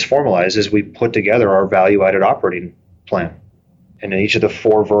partnership is formalized is we put together our value-added operating plan. And in each of the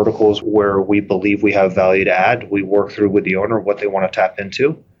 4 verticals where we believe we have value to add, we work through with the owner what they want to tap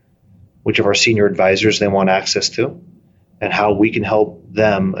into, which of our senior advisors they want access to, and how we can help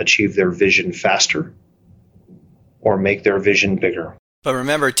them achieve their vision faster or make their vision bigger. But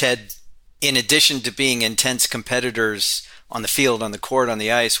remember, Ted, in addition to being intense competitors on the field, on the court, on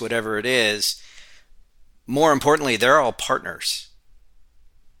the ice, whatever it is, more importantly, they're all partners.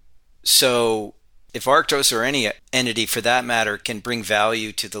 So if Arctos or any entity for that matter can bring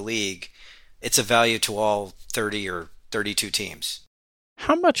value to the league, it's a value to all 30 or 32 teams.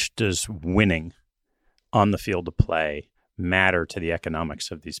 How much does winning on the field of play matter to the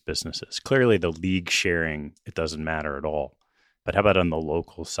economics of these businesses? Clearly, the league sharing, it doesn't matter at all. But how about on the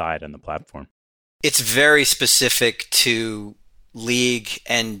local side and the platform? It's very specific to league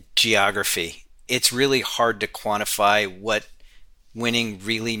and geography. It's really hard to quantify what winning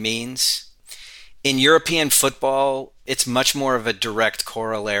really means. In European football, it's much more of a direct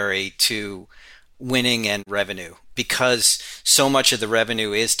corollary to winning and revenue because so much of the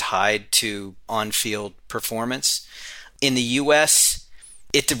revenue is tied to on-field performance. In the U.S.,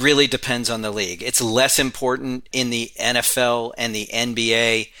 it really depends on the league. It's less important in the NFL and the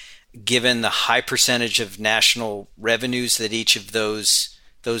NBA, given the high percentage of national revenues that each of those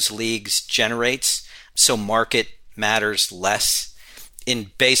leagues generates. So market matters less.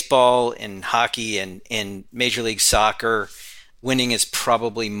 In baseball, in hockey, and in Major League Soccer, winning is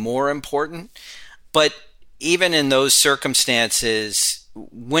probably more important. But even in those circumstances,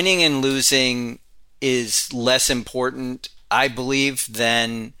 winning and losing is less important, I believe,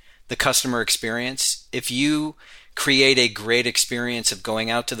 than the customer experience. If you create a great experience of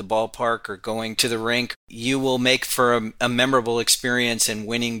going out to the ballpark or going to the rink, you will make for a memorable experience, and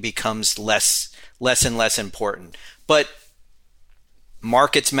winning becomes less and less important. But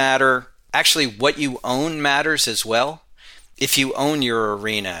markets matter. Actually, what you own matters as well. If you own your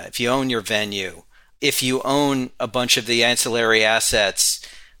arena, if you own your venue, if you own a bunch of the ancillary assets,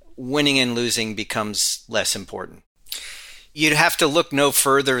 winning and losing becomes less important. You'd have to look no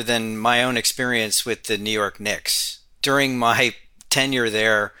further than my own experience with the New York Knicks. During my tenure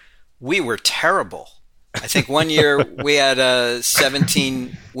there, we were terrible. I think one year we had a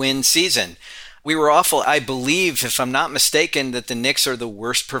 17-win season. We were awful. I believe, if I'm not mistaken, that the Knicks are the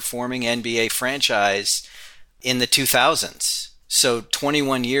worst performing NBA franchise in the 2000s. So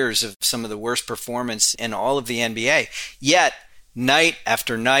 21 years of some of the worst performance in all of the NBA. Yet, night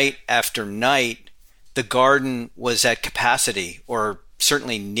after night after night, the Garden was at capacity, or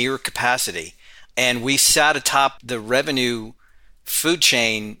certainly near capacity. And we sat atop the revenue food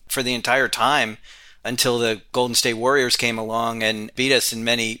chain for the entire time until the Golden State Warriors came along and beat us in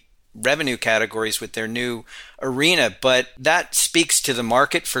many revenue categories with their new arena. But that speaks to the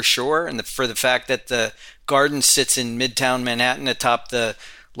market for sure, and for the fact that the Garden sits in Midtown Manhattan atop the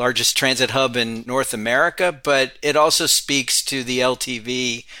largest transit hub in North America. But it also speaks to the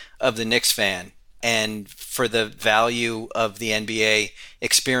LTV of the Knicks fan and for the value of the NBA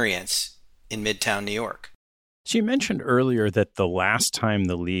experience in Midtown New York. So you mentioned earlier that the last time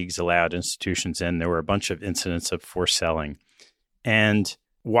the leagues allowed institutions in, there were a bunch of incidents of forced selling. And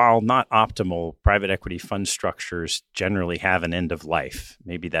while not optimal, private equity fund structures generally have an end of life.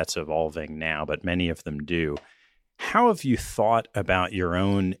 Maybe that's evolving now, but many of them do. How have you thought about your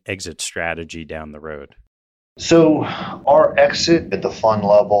own exit strategy down the road? So our exit at the fund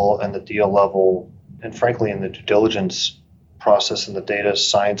level and the deal level, and frankly in the due diligence process and the data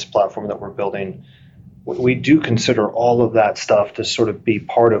science platform that we're building, we do consider all of that stuff to sort of be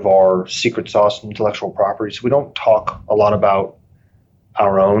part of our secret sauce and intellectual property. So we don't talk a lot about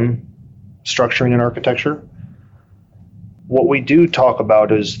our own structuring and architecture. What we do talk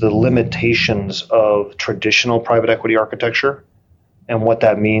about is the limitations of traditional private equity architecture and what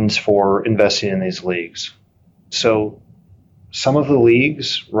that means for investing in these leagues. So some of the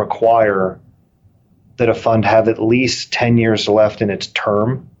leagues require that a fund have at least 10 years left in its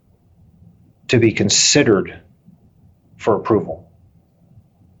term to be considered for approval.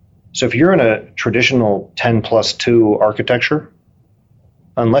 So if you're in a traditional 10+2 architecture,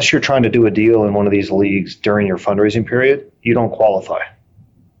 unless you're trying to do a deal in one of these leagues during your fundraising period, you don't qualify.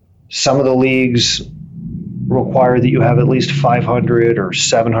 Some of the leagues require that you have at least 500 or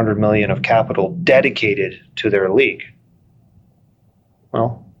 700 million of capital dedicated to their league.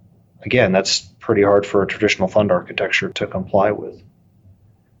 Well, again, that's pretty hard for a traditional fund architecture to comply with.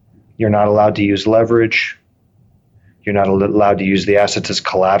 You're not allowed to use leverage. You're not allowed to use the assets as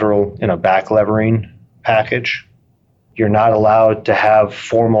collateral in a back levering package. You're not allowed to have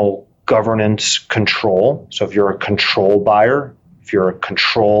formal governance control. So if you're a control buyer, if you're a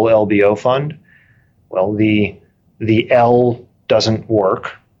control LBO fund, well, the L doesn't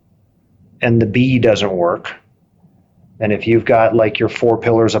work and the B doesn't work. And if you've got like your 4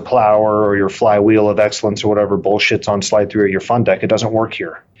 pillars of power or your flywheel of excellence or whatever bullshit's on slide 3 of your fund deck, it doesn't work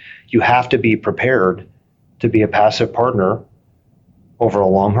here. You have to be prepared to be a passive partner over a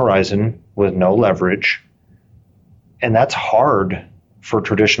long horizon with no leverage. And that's hard for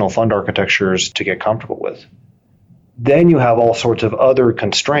traditional fund architectures to get comfortable with. Then you have all sorts of other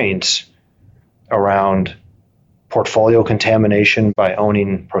constraints around portfolio contamination by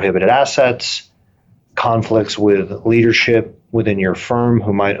owning prohibited assets, conflicts with leadership within your firm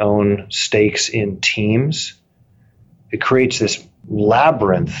who might own stakes in teams. It creates this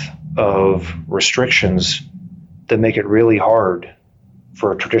labyrinth of restrictions that make it really hard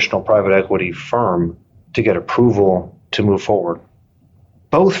for a traditional private equity firm to get approval to move forward,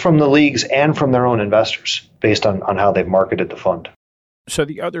 both from the leagues and from their own investors, based on how they've marketed the fund. So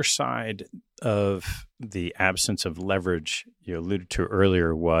the other side of the absence of leverage you alluded to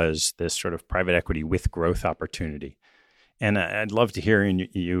earlier was this sort of private equity with growth opportunity. And I'd love to hear, and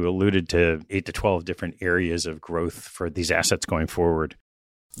you alluded to 8 to 12 different areas of growth for these assets going forward.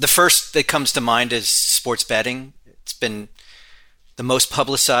 The first that comes to mind is sports betting. It's been the most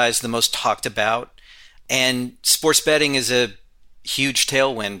publicized, the most talked about. And sports betting is a huge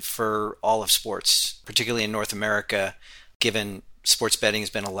tailwind for all of sports, particularly in North America, given sports betting has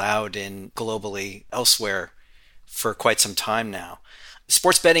been allowed in globally elsewhere for quite some time now.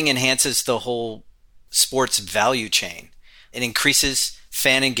 Sports betting enhances the whole sports value chain. It increases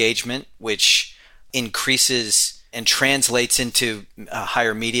fan engagement, which increases and translates into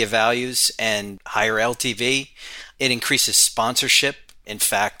higher media values and higher LTV. It increases sponsorship. In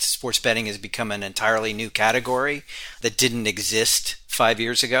fact, sports betting has become an entirely new category that didn't exist 5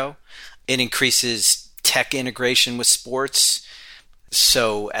 years ago. It increases tech integration with sports.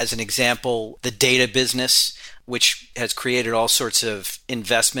 So as an example, the data business, which has created all sorts of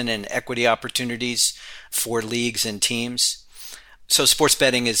investment and equity opportunities for leagues and teams. So sports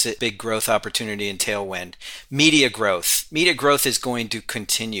betting is a big growth opportunity and tailwind. Media growth. Media growth is going to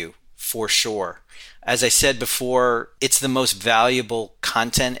continue for sure. As I said before, it's the most valuable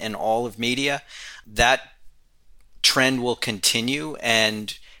content in all of media. That trend will continue,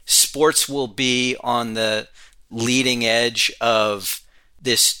 and sports will be on the leading edge of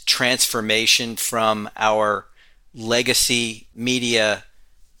this transformation from our legacy media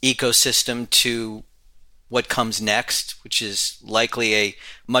ecosystem to what comes next, which is likely a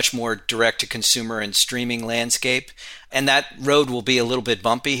much more direct-to-consumer and streaming landscape. And that road will be a little bit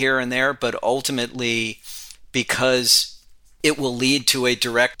bumpy here and there, but ultimately, because it will lead to a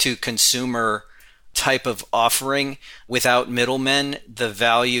direct-to-consumer type of offering without middlemen, the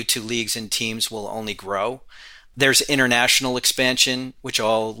value to leagues and teams will only grow. There's international expansion, which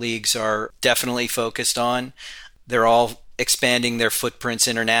all leagues are definitely focused on. They're all expanding their footprints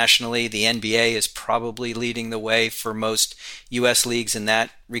internationally. The NBA is probably leading the way for most U.S. leagues in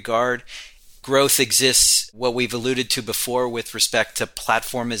that regard. Growth exists, what we've alluded to before with respect to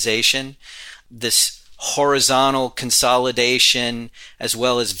platformization, this horizontal consolidation as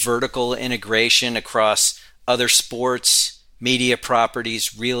well as vertical integration across other sports, media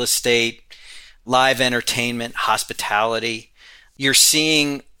properties, real estate, live entertainment, hospitality. You're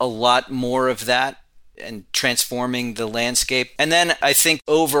seeing a lot more of that and transforming the landscape. And then I think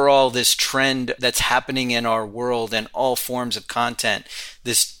overall this trend that's happening in our world and all forms of content,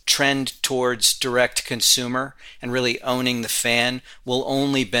 this trend towards direct consumer and really owning the fan will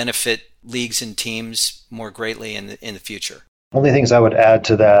only benefit leagues and teams more greatly in the future. Only things I would add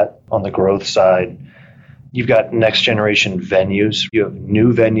to that on the growth side, You've got next generation venues. You have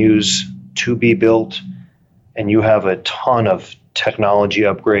new venues to be built, and you have a ton of technology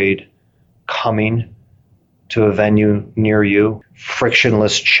upgrade coming to a venue near you.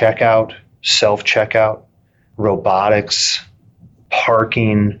 Frictionless checkout, self-checkout, robotics,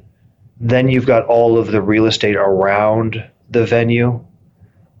 parking. Then you've got all of the real estate around the venue.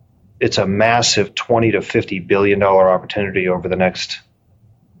 It's a massive $20 to $50 billion opportunity over the next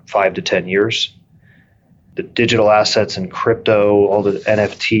 5 to 10 years. The digital assets and crypto, all the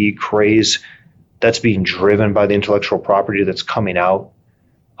NFT craze, that's being driven by the intellectual property that's coming out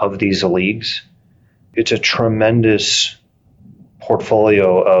of these leagues. It's a tremendous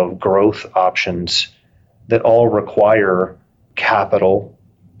portfolio of growth options that all require capital,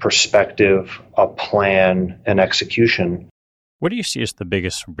 perspective, a plan, and execution. What do you see as the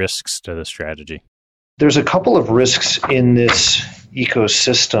biggest risks to the strategy? There's a couple of risks in this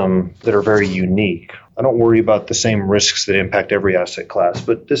ecosystem that are very unique. I don't worry about the same risks that impact every asset class,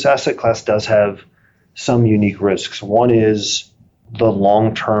 but this asset class does have some unique risks. One is the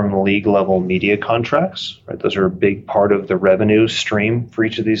long-term league level media contracts, right? Those are a big part of the revenue stream for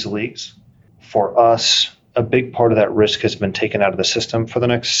each of these leagues. For us, a big part of that risk has been taken out of the system for the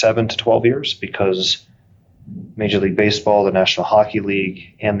next 7 to 12 years because Major League Baseball, the National Hockey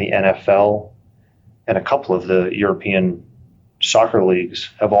League, and the NFL, and a couple of the European soccer leagues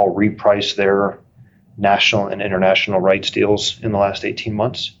have all repriced their national and international rights deals in the last 18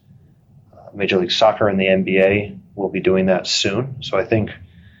 months. Major League Soccer and the NBA will be doing that soon. So I think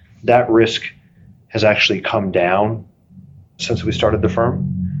that risk has actually come down since we started the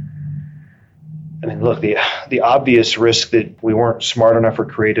firm. I mean, look, the obvious risk that we weren't smart enough or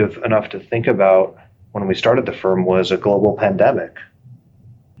creative enough to think about when we started the firm was a global pandemic.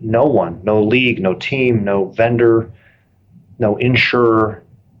 No one, no league, no team, no vendor, no insurer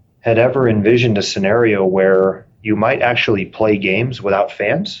had ever envisioned a scenario where you might actually play games without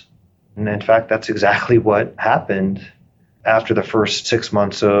fans. And in fact, that's exactly what happened after the first 6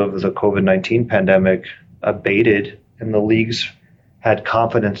 months of the COVID-19 pandemic abated and the leagues had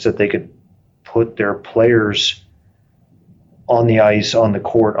confidence that they could put their players on the ice, on the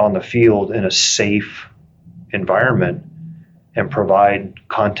court, on the field in a safe environment and provide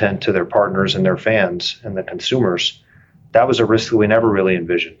content to their partners and their fans and the consumers. That was a risk that we never really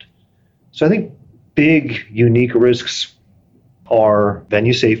envisioned. So I think big, unique risks are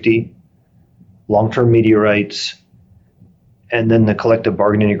venue safety, long-term media rights, and then the collective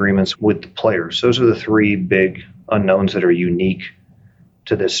bargaining agreements with the players. Those are the three big unknowns that are unique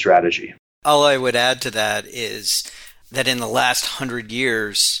to this strategy. All I would add to that is that in the last 100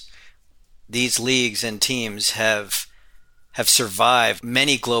 years, these leagues and teams have survived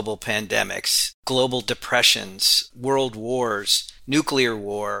many global pandemics, global depressions, world wars, nuclear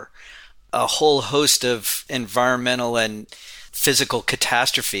war, a whole host of environmental and physical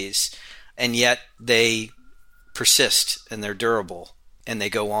catastrophes, and yet they persist and they're durable and they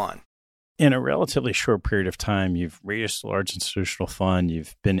go on. In a relatively short period of time, you've raised a large institutional fund,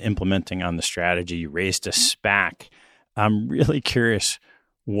 you've been implementing on the strategy, you raised a SPAC. I'm really curious,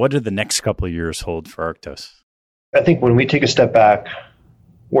 what do the next couple of years hold for Arctos? I think when we take a step back,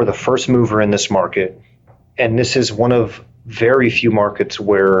 we're the first mover in this market, and this is one of very few markets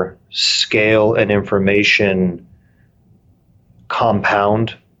where scale and information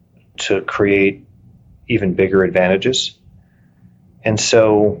compound to create even bigger advantages. And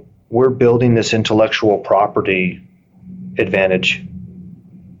so we're building this intellectual property advantage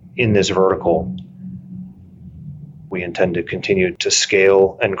in this vertical. We intend to continue to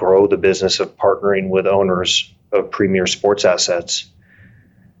scale and grow the business of partnering with owners of premier sports assets.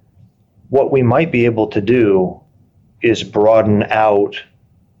 What we might be able to do is broaden out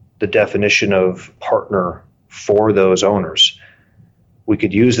the definition of partner for those owners. We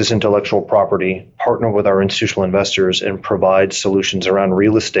could use this intellectual property, partner with our institutional investors, and provide solutions around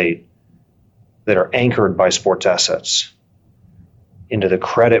real estate that are anchored by sports assets into the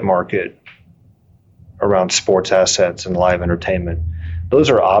credit market around sports assets and live entertainment. Those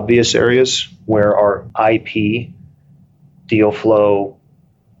are obvious areas where our IP, deal flow,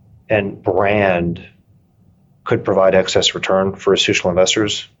 and brand could provide excess return for institutional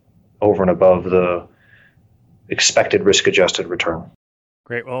investors over and above the expected risk-adjusted return.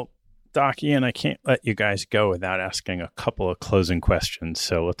 Great. Well, Doc, Ian, I can't let you guys go without asking a couple of closing questions,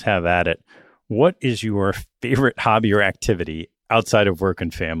 so let's have at it. What is your favorite hobby or activity outside of work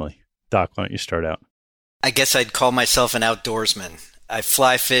and family? Doc, why don't you start out? I guess I'd call myself an outdoorsman. I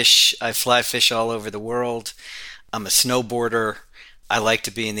fly fish all over the world. I'm a snowboarder. I like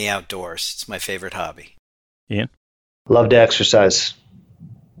to be in the outdoors. It's my favorite hobby. Ian? Love to exercise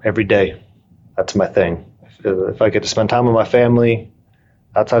every day. That's my thing. If I get to spend time with my family,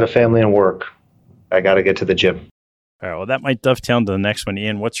 outside of family and work, I got to get to the gym. All right, well, that might dovetail into the next one.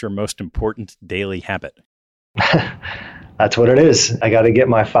 Ian, what's your most important daily habit? That's what it is. I got to get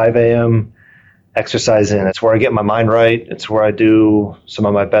my 5 a.m. exercise in. It's where I get my mind right. It's where I do some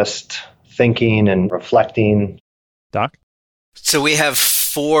of my best thinking and reflecting. Doc? So we have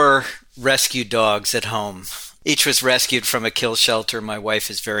 4 rescue dogs at home. Each was rescued from a kill shelter. My wife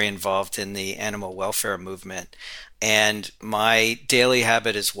is very involved in the animal welfare movement. And my daily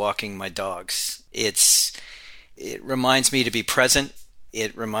habit is walking my dogs. It reminds me to be present.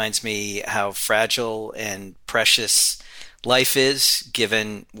 It reminds me how fragile and precious life is,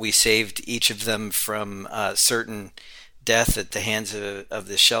 given we saved each of them from certain death at the hands of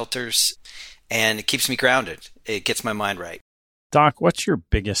the shelters. And it keeps me grounded. It gets my mind right. Doc, what's your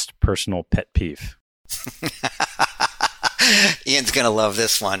biggest personal pet peeve? Ian's going to love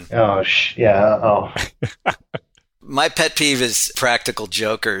this one. Oh, yeah. Oh. My pet peeve is practical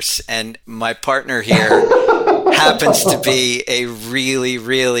jokers, and my partner here happens to be a really,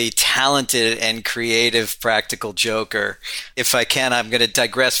 really talented and creative practical joker. If I can, I'm going to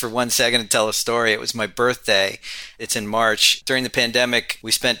digress for 1 second and tell a story. It was my birthday. It's in March. During the pandemic,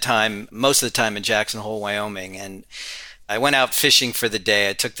 we spent most of the time in Jackson Hole, Wyoming, and I went out fishing for the day.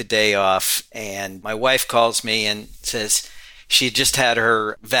 I took the day off, and my wife calls me and says she had just had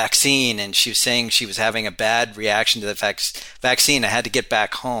her vaccine, and she was saying she was having a bad reaction to the vaccine. I had to get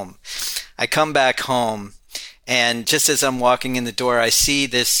back home. I come back home, and just as I'm walking in the door, I see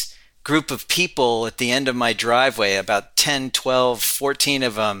this group of people at the end of my driveway, about 10, 12, 14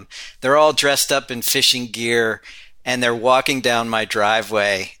 of them. They're all dressed up in fishing gear, and they're walking down my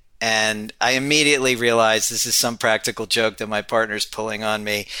driveway. And I immediately realized this is some practical joke that my partner's pulling on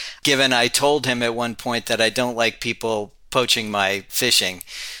me, given I told him at one point that I don't like people poaching my fishing.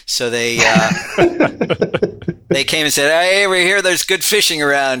 So they they came and said, "Hey, we're here. There's good fishing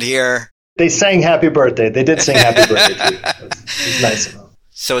around here." They sang happy birthday. They did sing happy birthday to you. It's nice of them.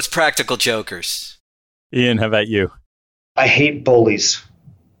 So it's practical jokers. Ian, how about you? I hate bullies.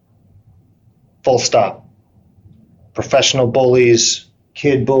 Full stop. Professional bullies,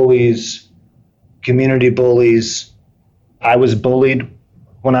 kid bullies, community bullies. I was bullied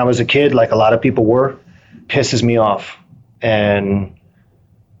when I was a kid, like a lot of people were. Pisses me off. And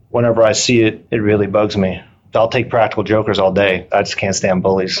whenever I see it, it really bugs me. I'll take practical jokers all day. I just can't stand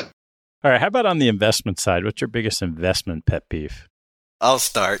bullies. All right, how about on the investment side? What's your biggest investment pet peeve? I'll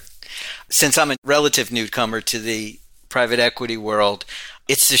start. Since I'm a relative newcomer to the private equity world,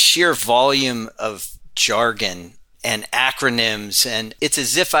 it's the sheer volume of jargon and acronyms, and it's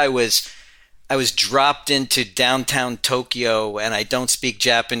as if I was dropped into downtown Tokyo and I don't speak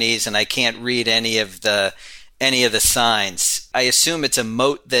Japanese and I can't read any of the signs. I assume it's a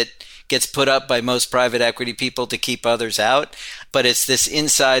moat that gets put up by most private equity people to keep others out, but it's this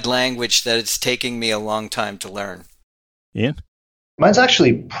inside language that it's taking me a long time to learn. Ian? Mine's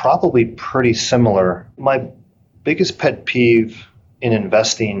actually probably pretty similar. My biggest pet peeve in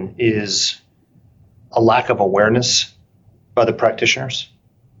investing is a lack of awareness by the practitioners,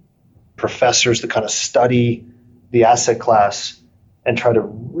 professors that kind of study the asset class and try to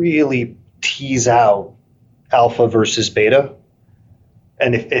really tease out alpha versus beta.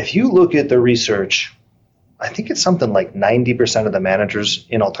 And if you look at the research, I think it's something like 90% of the managers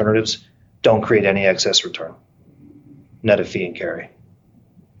in alternatives don't create any excess return, net of fee and carry.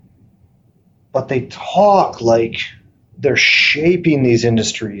 But they talk like they're shaping these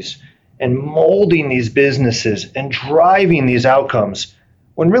industries and molding these businesses and driving these outcomes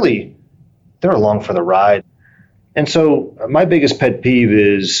when really they're along for the ride. And so my biggest pet peeve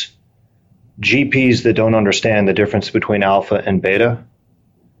is GPs that don't understand the difference between alpha and beta.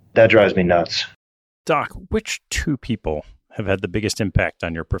 That drives me nuts. Doc, which 2 people have had the biggest impact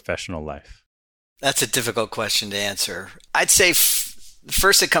on your professional life? That's a difficult question to answer. I'd say the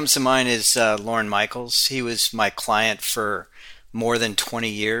first that comes to mind is Lorne Michaels. He was my client for more than 20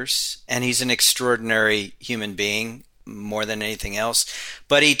 years, and he's an extraordinary human being more than anything else.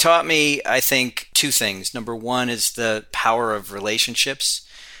 But he taught me, I think, 2 things. Number one is the power of relationships.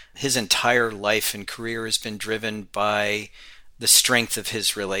 His entire life and career has been driven by the strength of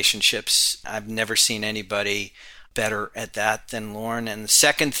his relationships. I've never seen anybody better at that than Lorne. And the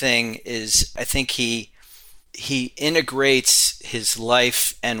second thing is I think he integrates his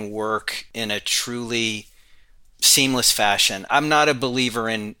life and work in a truly seamless fashion. I'm not a believer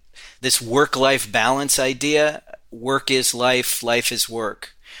in this work-life balance idea. Work is life, life is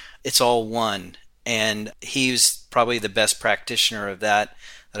work. It's all one. And he's probably the best practitioner of that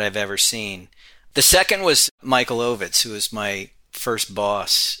I've ever seen. The second was Michael Ovitz, who was my first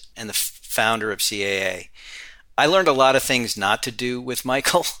boss. And the founder of CAA. I learned a lot of things not to do with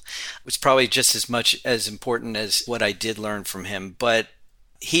Michael. It's probably just as much as important as what I did learn from him. But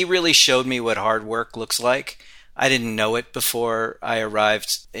he really showed me what hard work looks like. I didn't know it before I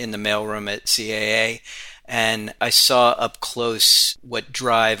arrived in the mailroom at CAA. And I saw up close what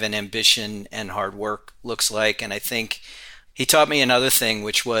drive and ambition and hard work looks like. And I think he taught me another thing,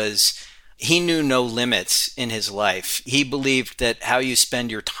 which was he knew no limits in his life. He believed that how you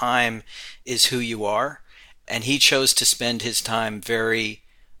spend your time is who you are. And he chose to spend his time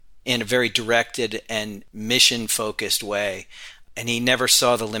in a very directed and mission-focused way. And he never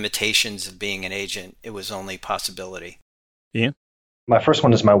saw the limitations of being an agent. It was only possibility. Ian? My first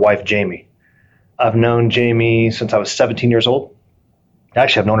one is my wife, Jamie. I've known Jamie since I was 17 years old.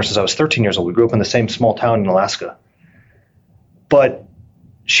 Actually, I've known her since I was 13 years old. We grew up in the same small town in Alaska. But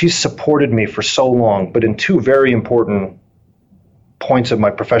she's supported me for so long, but in two very important points of my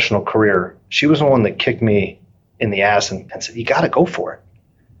professional career, she was the one that kicked me in the ass and said, you got to go for it.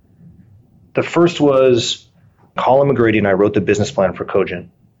 The first was Colin McGrady and I wrote the business plan for Cogent.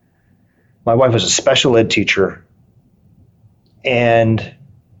 My wife was a special ed teacher, and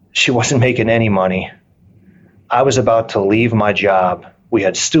she wasn't making any money. I was about to leave my job. We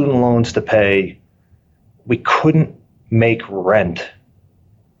had student loans to pay. We couldn't make rent.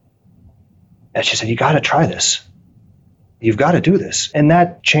 And she said, you got to try this. You've got to do this. And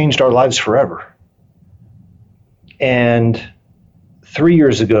that changed our lives forever. And 3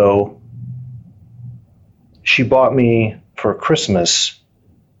 years ago, she bought me for Christmas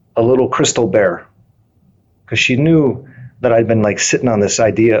a little crystal bear, because she knew that I'd been like sitting on this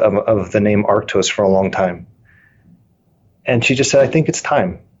idea of the name Arctos for a long time. And she just said, I think it's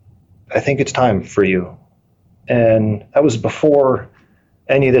time. I think it's time for you. And that was before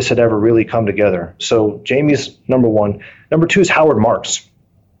any of this had ever really come together. So Jamie's number one. Number two is Howard Marks.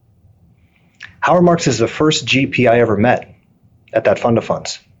 Howard Marks is the first GP I ever met at that fund of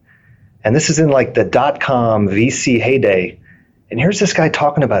funds. And this is in like the .com VC heyday. And here's this guy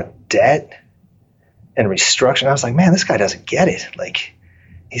talking about debt and restructuring. I was like, man, this guy doesn't get it. Like,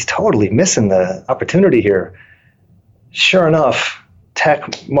 he's totally missing the opportunity here. Sure enough,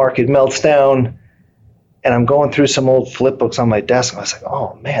 tech market melts down, and I'm going through some old flip books on my desk. And I was like,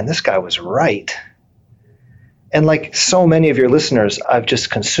 oh man, this guy was right. And like so many of your listeners, I've just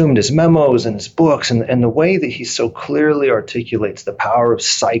consumed his memos and his books, and the way that he so clearly articulates the power of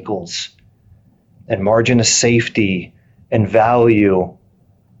cycles and margin of safety and value.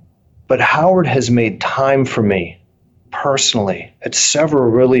 But Howard has made time for me personally at several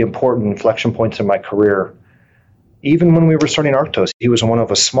really important inflection points in my career. Even when we were starting Arctos, he was one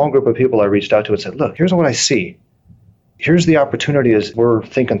of a small group of people I reached out to and said, look, here's what I see. Here's the opportunity as we're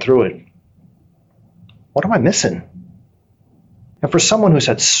thinking through it. What am I missing? And for someone who's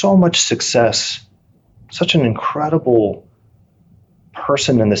had so much success, such an incredible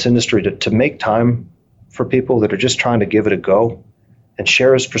person in this industry to make time for people that are just trying to give it a go and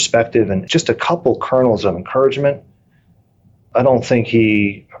share his perspective and just a couple kernels of encouragement, I don't think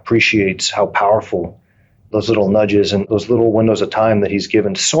he appreciates how powerful those little nudges and those little windows of time that he's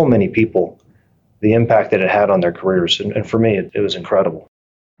given so many people, the impact that it had on their careers. And for me, it was incredible.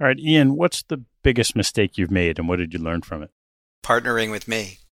 All right, Ian, what's the biggest mistake you've made, and what did you learn from it? Partnering with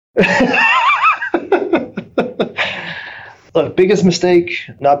me. Look, biggest mistake,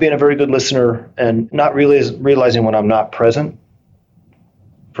 not being a very good listener and not really realizing when I'm not present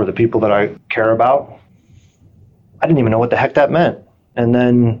for the people that I care about. I didn't even know what the heck that meant. And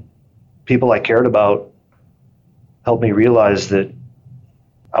then people I cared about helped me realize that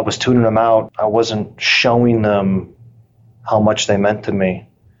I was tuning them out. I wasn't showing them how much they meant to me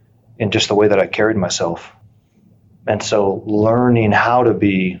in just the way that I carried myself. And so learning how to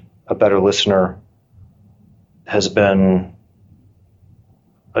be a better listener has been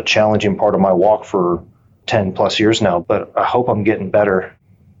a challenging part of my walk for 10 plus years now, but I hope I'm getting better,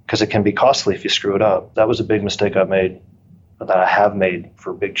 because it can be costly if you screw it up. That was a big mistake I made, that I have made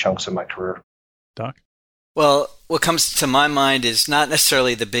for big chunks of my career. Doc? Well, what comes to my mind is not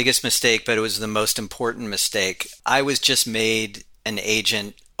necessarily the biggest mistake, but it was the most important mistake. I was just made an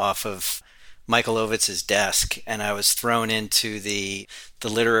agent off of Michael Ovitz's desk, and I was thrown into the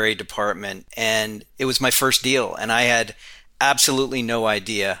literary department, and it was my first deal, and I had absolutely no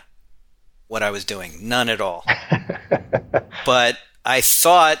idea what I was doing, none at all. But I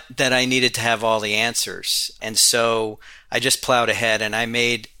thought that I needed to have all the answers, and so I just plowed ahead, and I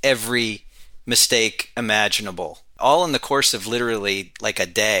made every mistake imaginable, all in the course of literally like a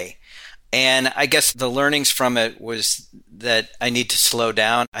day. And I guess the learnings from it was that I need to slow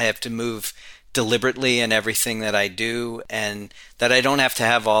down. I have to move deliberately in everything that I do, and that I don't have to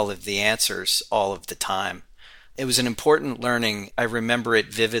have all of the answers all of the time. It was an important learning. I remember it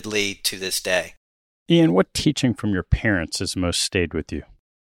vividly to this day. Ian, what teaching from your parents has most stayed with you?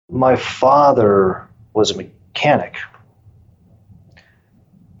 My father was a mechanic.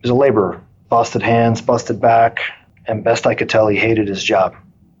 He was a laborer. Busted hands, busted back, and best I could tell, he hated his job.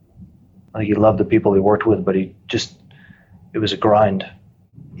 Like, he loved the people he worked with, but it was a grind.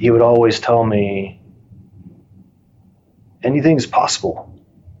 He would always tell me, anything is possible.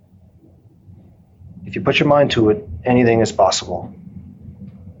 If you put your mind to it, anything is possible.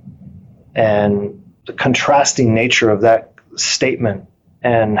 And the contrasting nature of that statement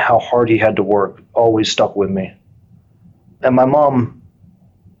and how hard he had to work always stuck with me. And my mom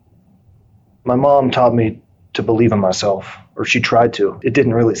taught me to believe in myself, or she tried to. It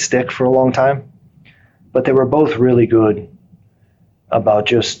didn't really stick for a long time, but they were both really good about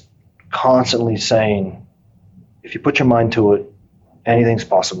just constantly saying, if you put your mind to it, anything's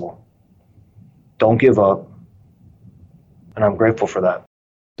possible. Don't give up. And I'm grateful for that.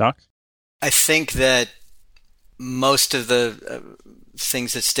 Doc? I think that most of the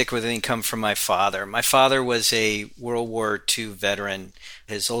things that stick with me come from my father. My father was a World War II veteran.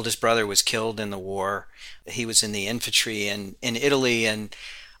 His oldest brother was killed in the war. He was in the infantry in Italy, and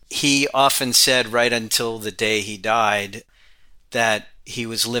he often said right until the day he died that he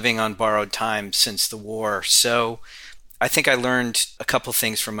was living on borrowed time since the war. So I think I learned a couple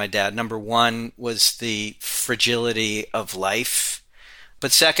things from my dad. Number one was the fragility of life.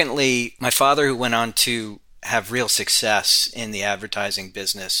 But secondly, my father, who went on to have real success in the advertising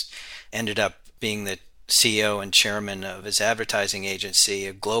business, ended up being the CEO and chairman of his advertising agency,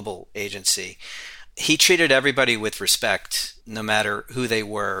 a global agency. He treated everybody with respect, no matter who they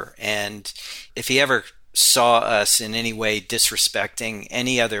were. And if he ever saw us in any way disrespecting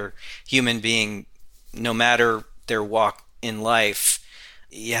any other human being, no matter their walk in life,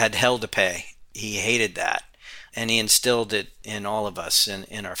 you had hell to pay. He hated that. And he instilled it in all of us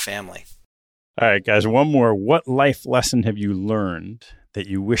in our family. All right, guys, one more. What life lesson have you learned that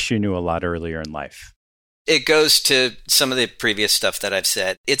you wish you knew a lot earlier in life? It goes to some of the previous stuff that I've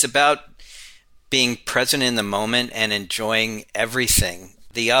said. It's about being present in the moment and enjoying everything,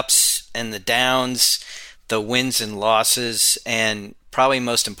 the ups and the downs, the wins and losses, and probably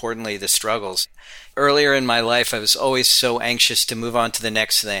most importantly, the struggles. Earlier in my life, I was always so anxious to move on to the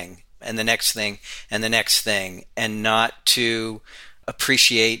next thing and the next thing and the next thing, and not to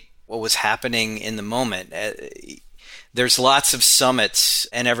appreciate what was happening in the moment. There's lots of summits,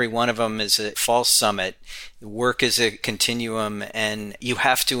 and every one of them is a false summit. Work is a continuum, and you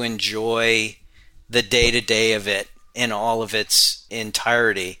have to enjoy the day-to-day of it in all of its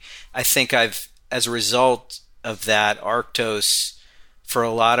entirety. I think as a result of that, Arctos, for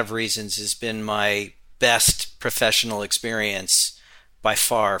a lot of reasons, has been my best professional experience by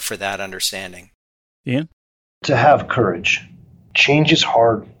far for that understanding. Ian? To have courage. Change is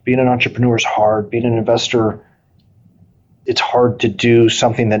hard. Being an entrepreneur is hard. Being an investor, it's hard to do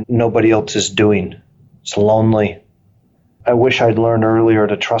something that nobody else is doing. It's lonely. I wish I'd learned earlier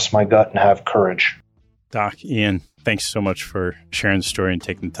to trust my gut and have courage. Doc, Ian, thanks so much for sharing the story and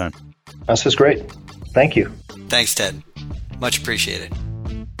taking the time. This was great. Thank you. Thanks, Ted. Much appreciated.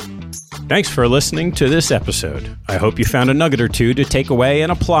 Thanks for listening to this episode. I hope you found a nugget or two to take away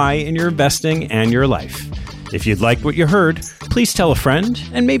and apply in your investing and your life. If you'd like what you heard, please tell a friend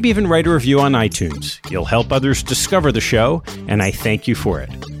and maybe even write a review on iTunes. You'll help others discover the show, and I thank you for it.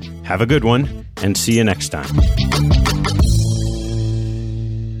 Have a good one, and see you next time.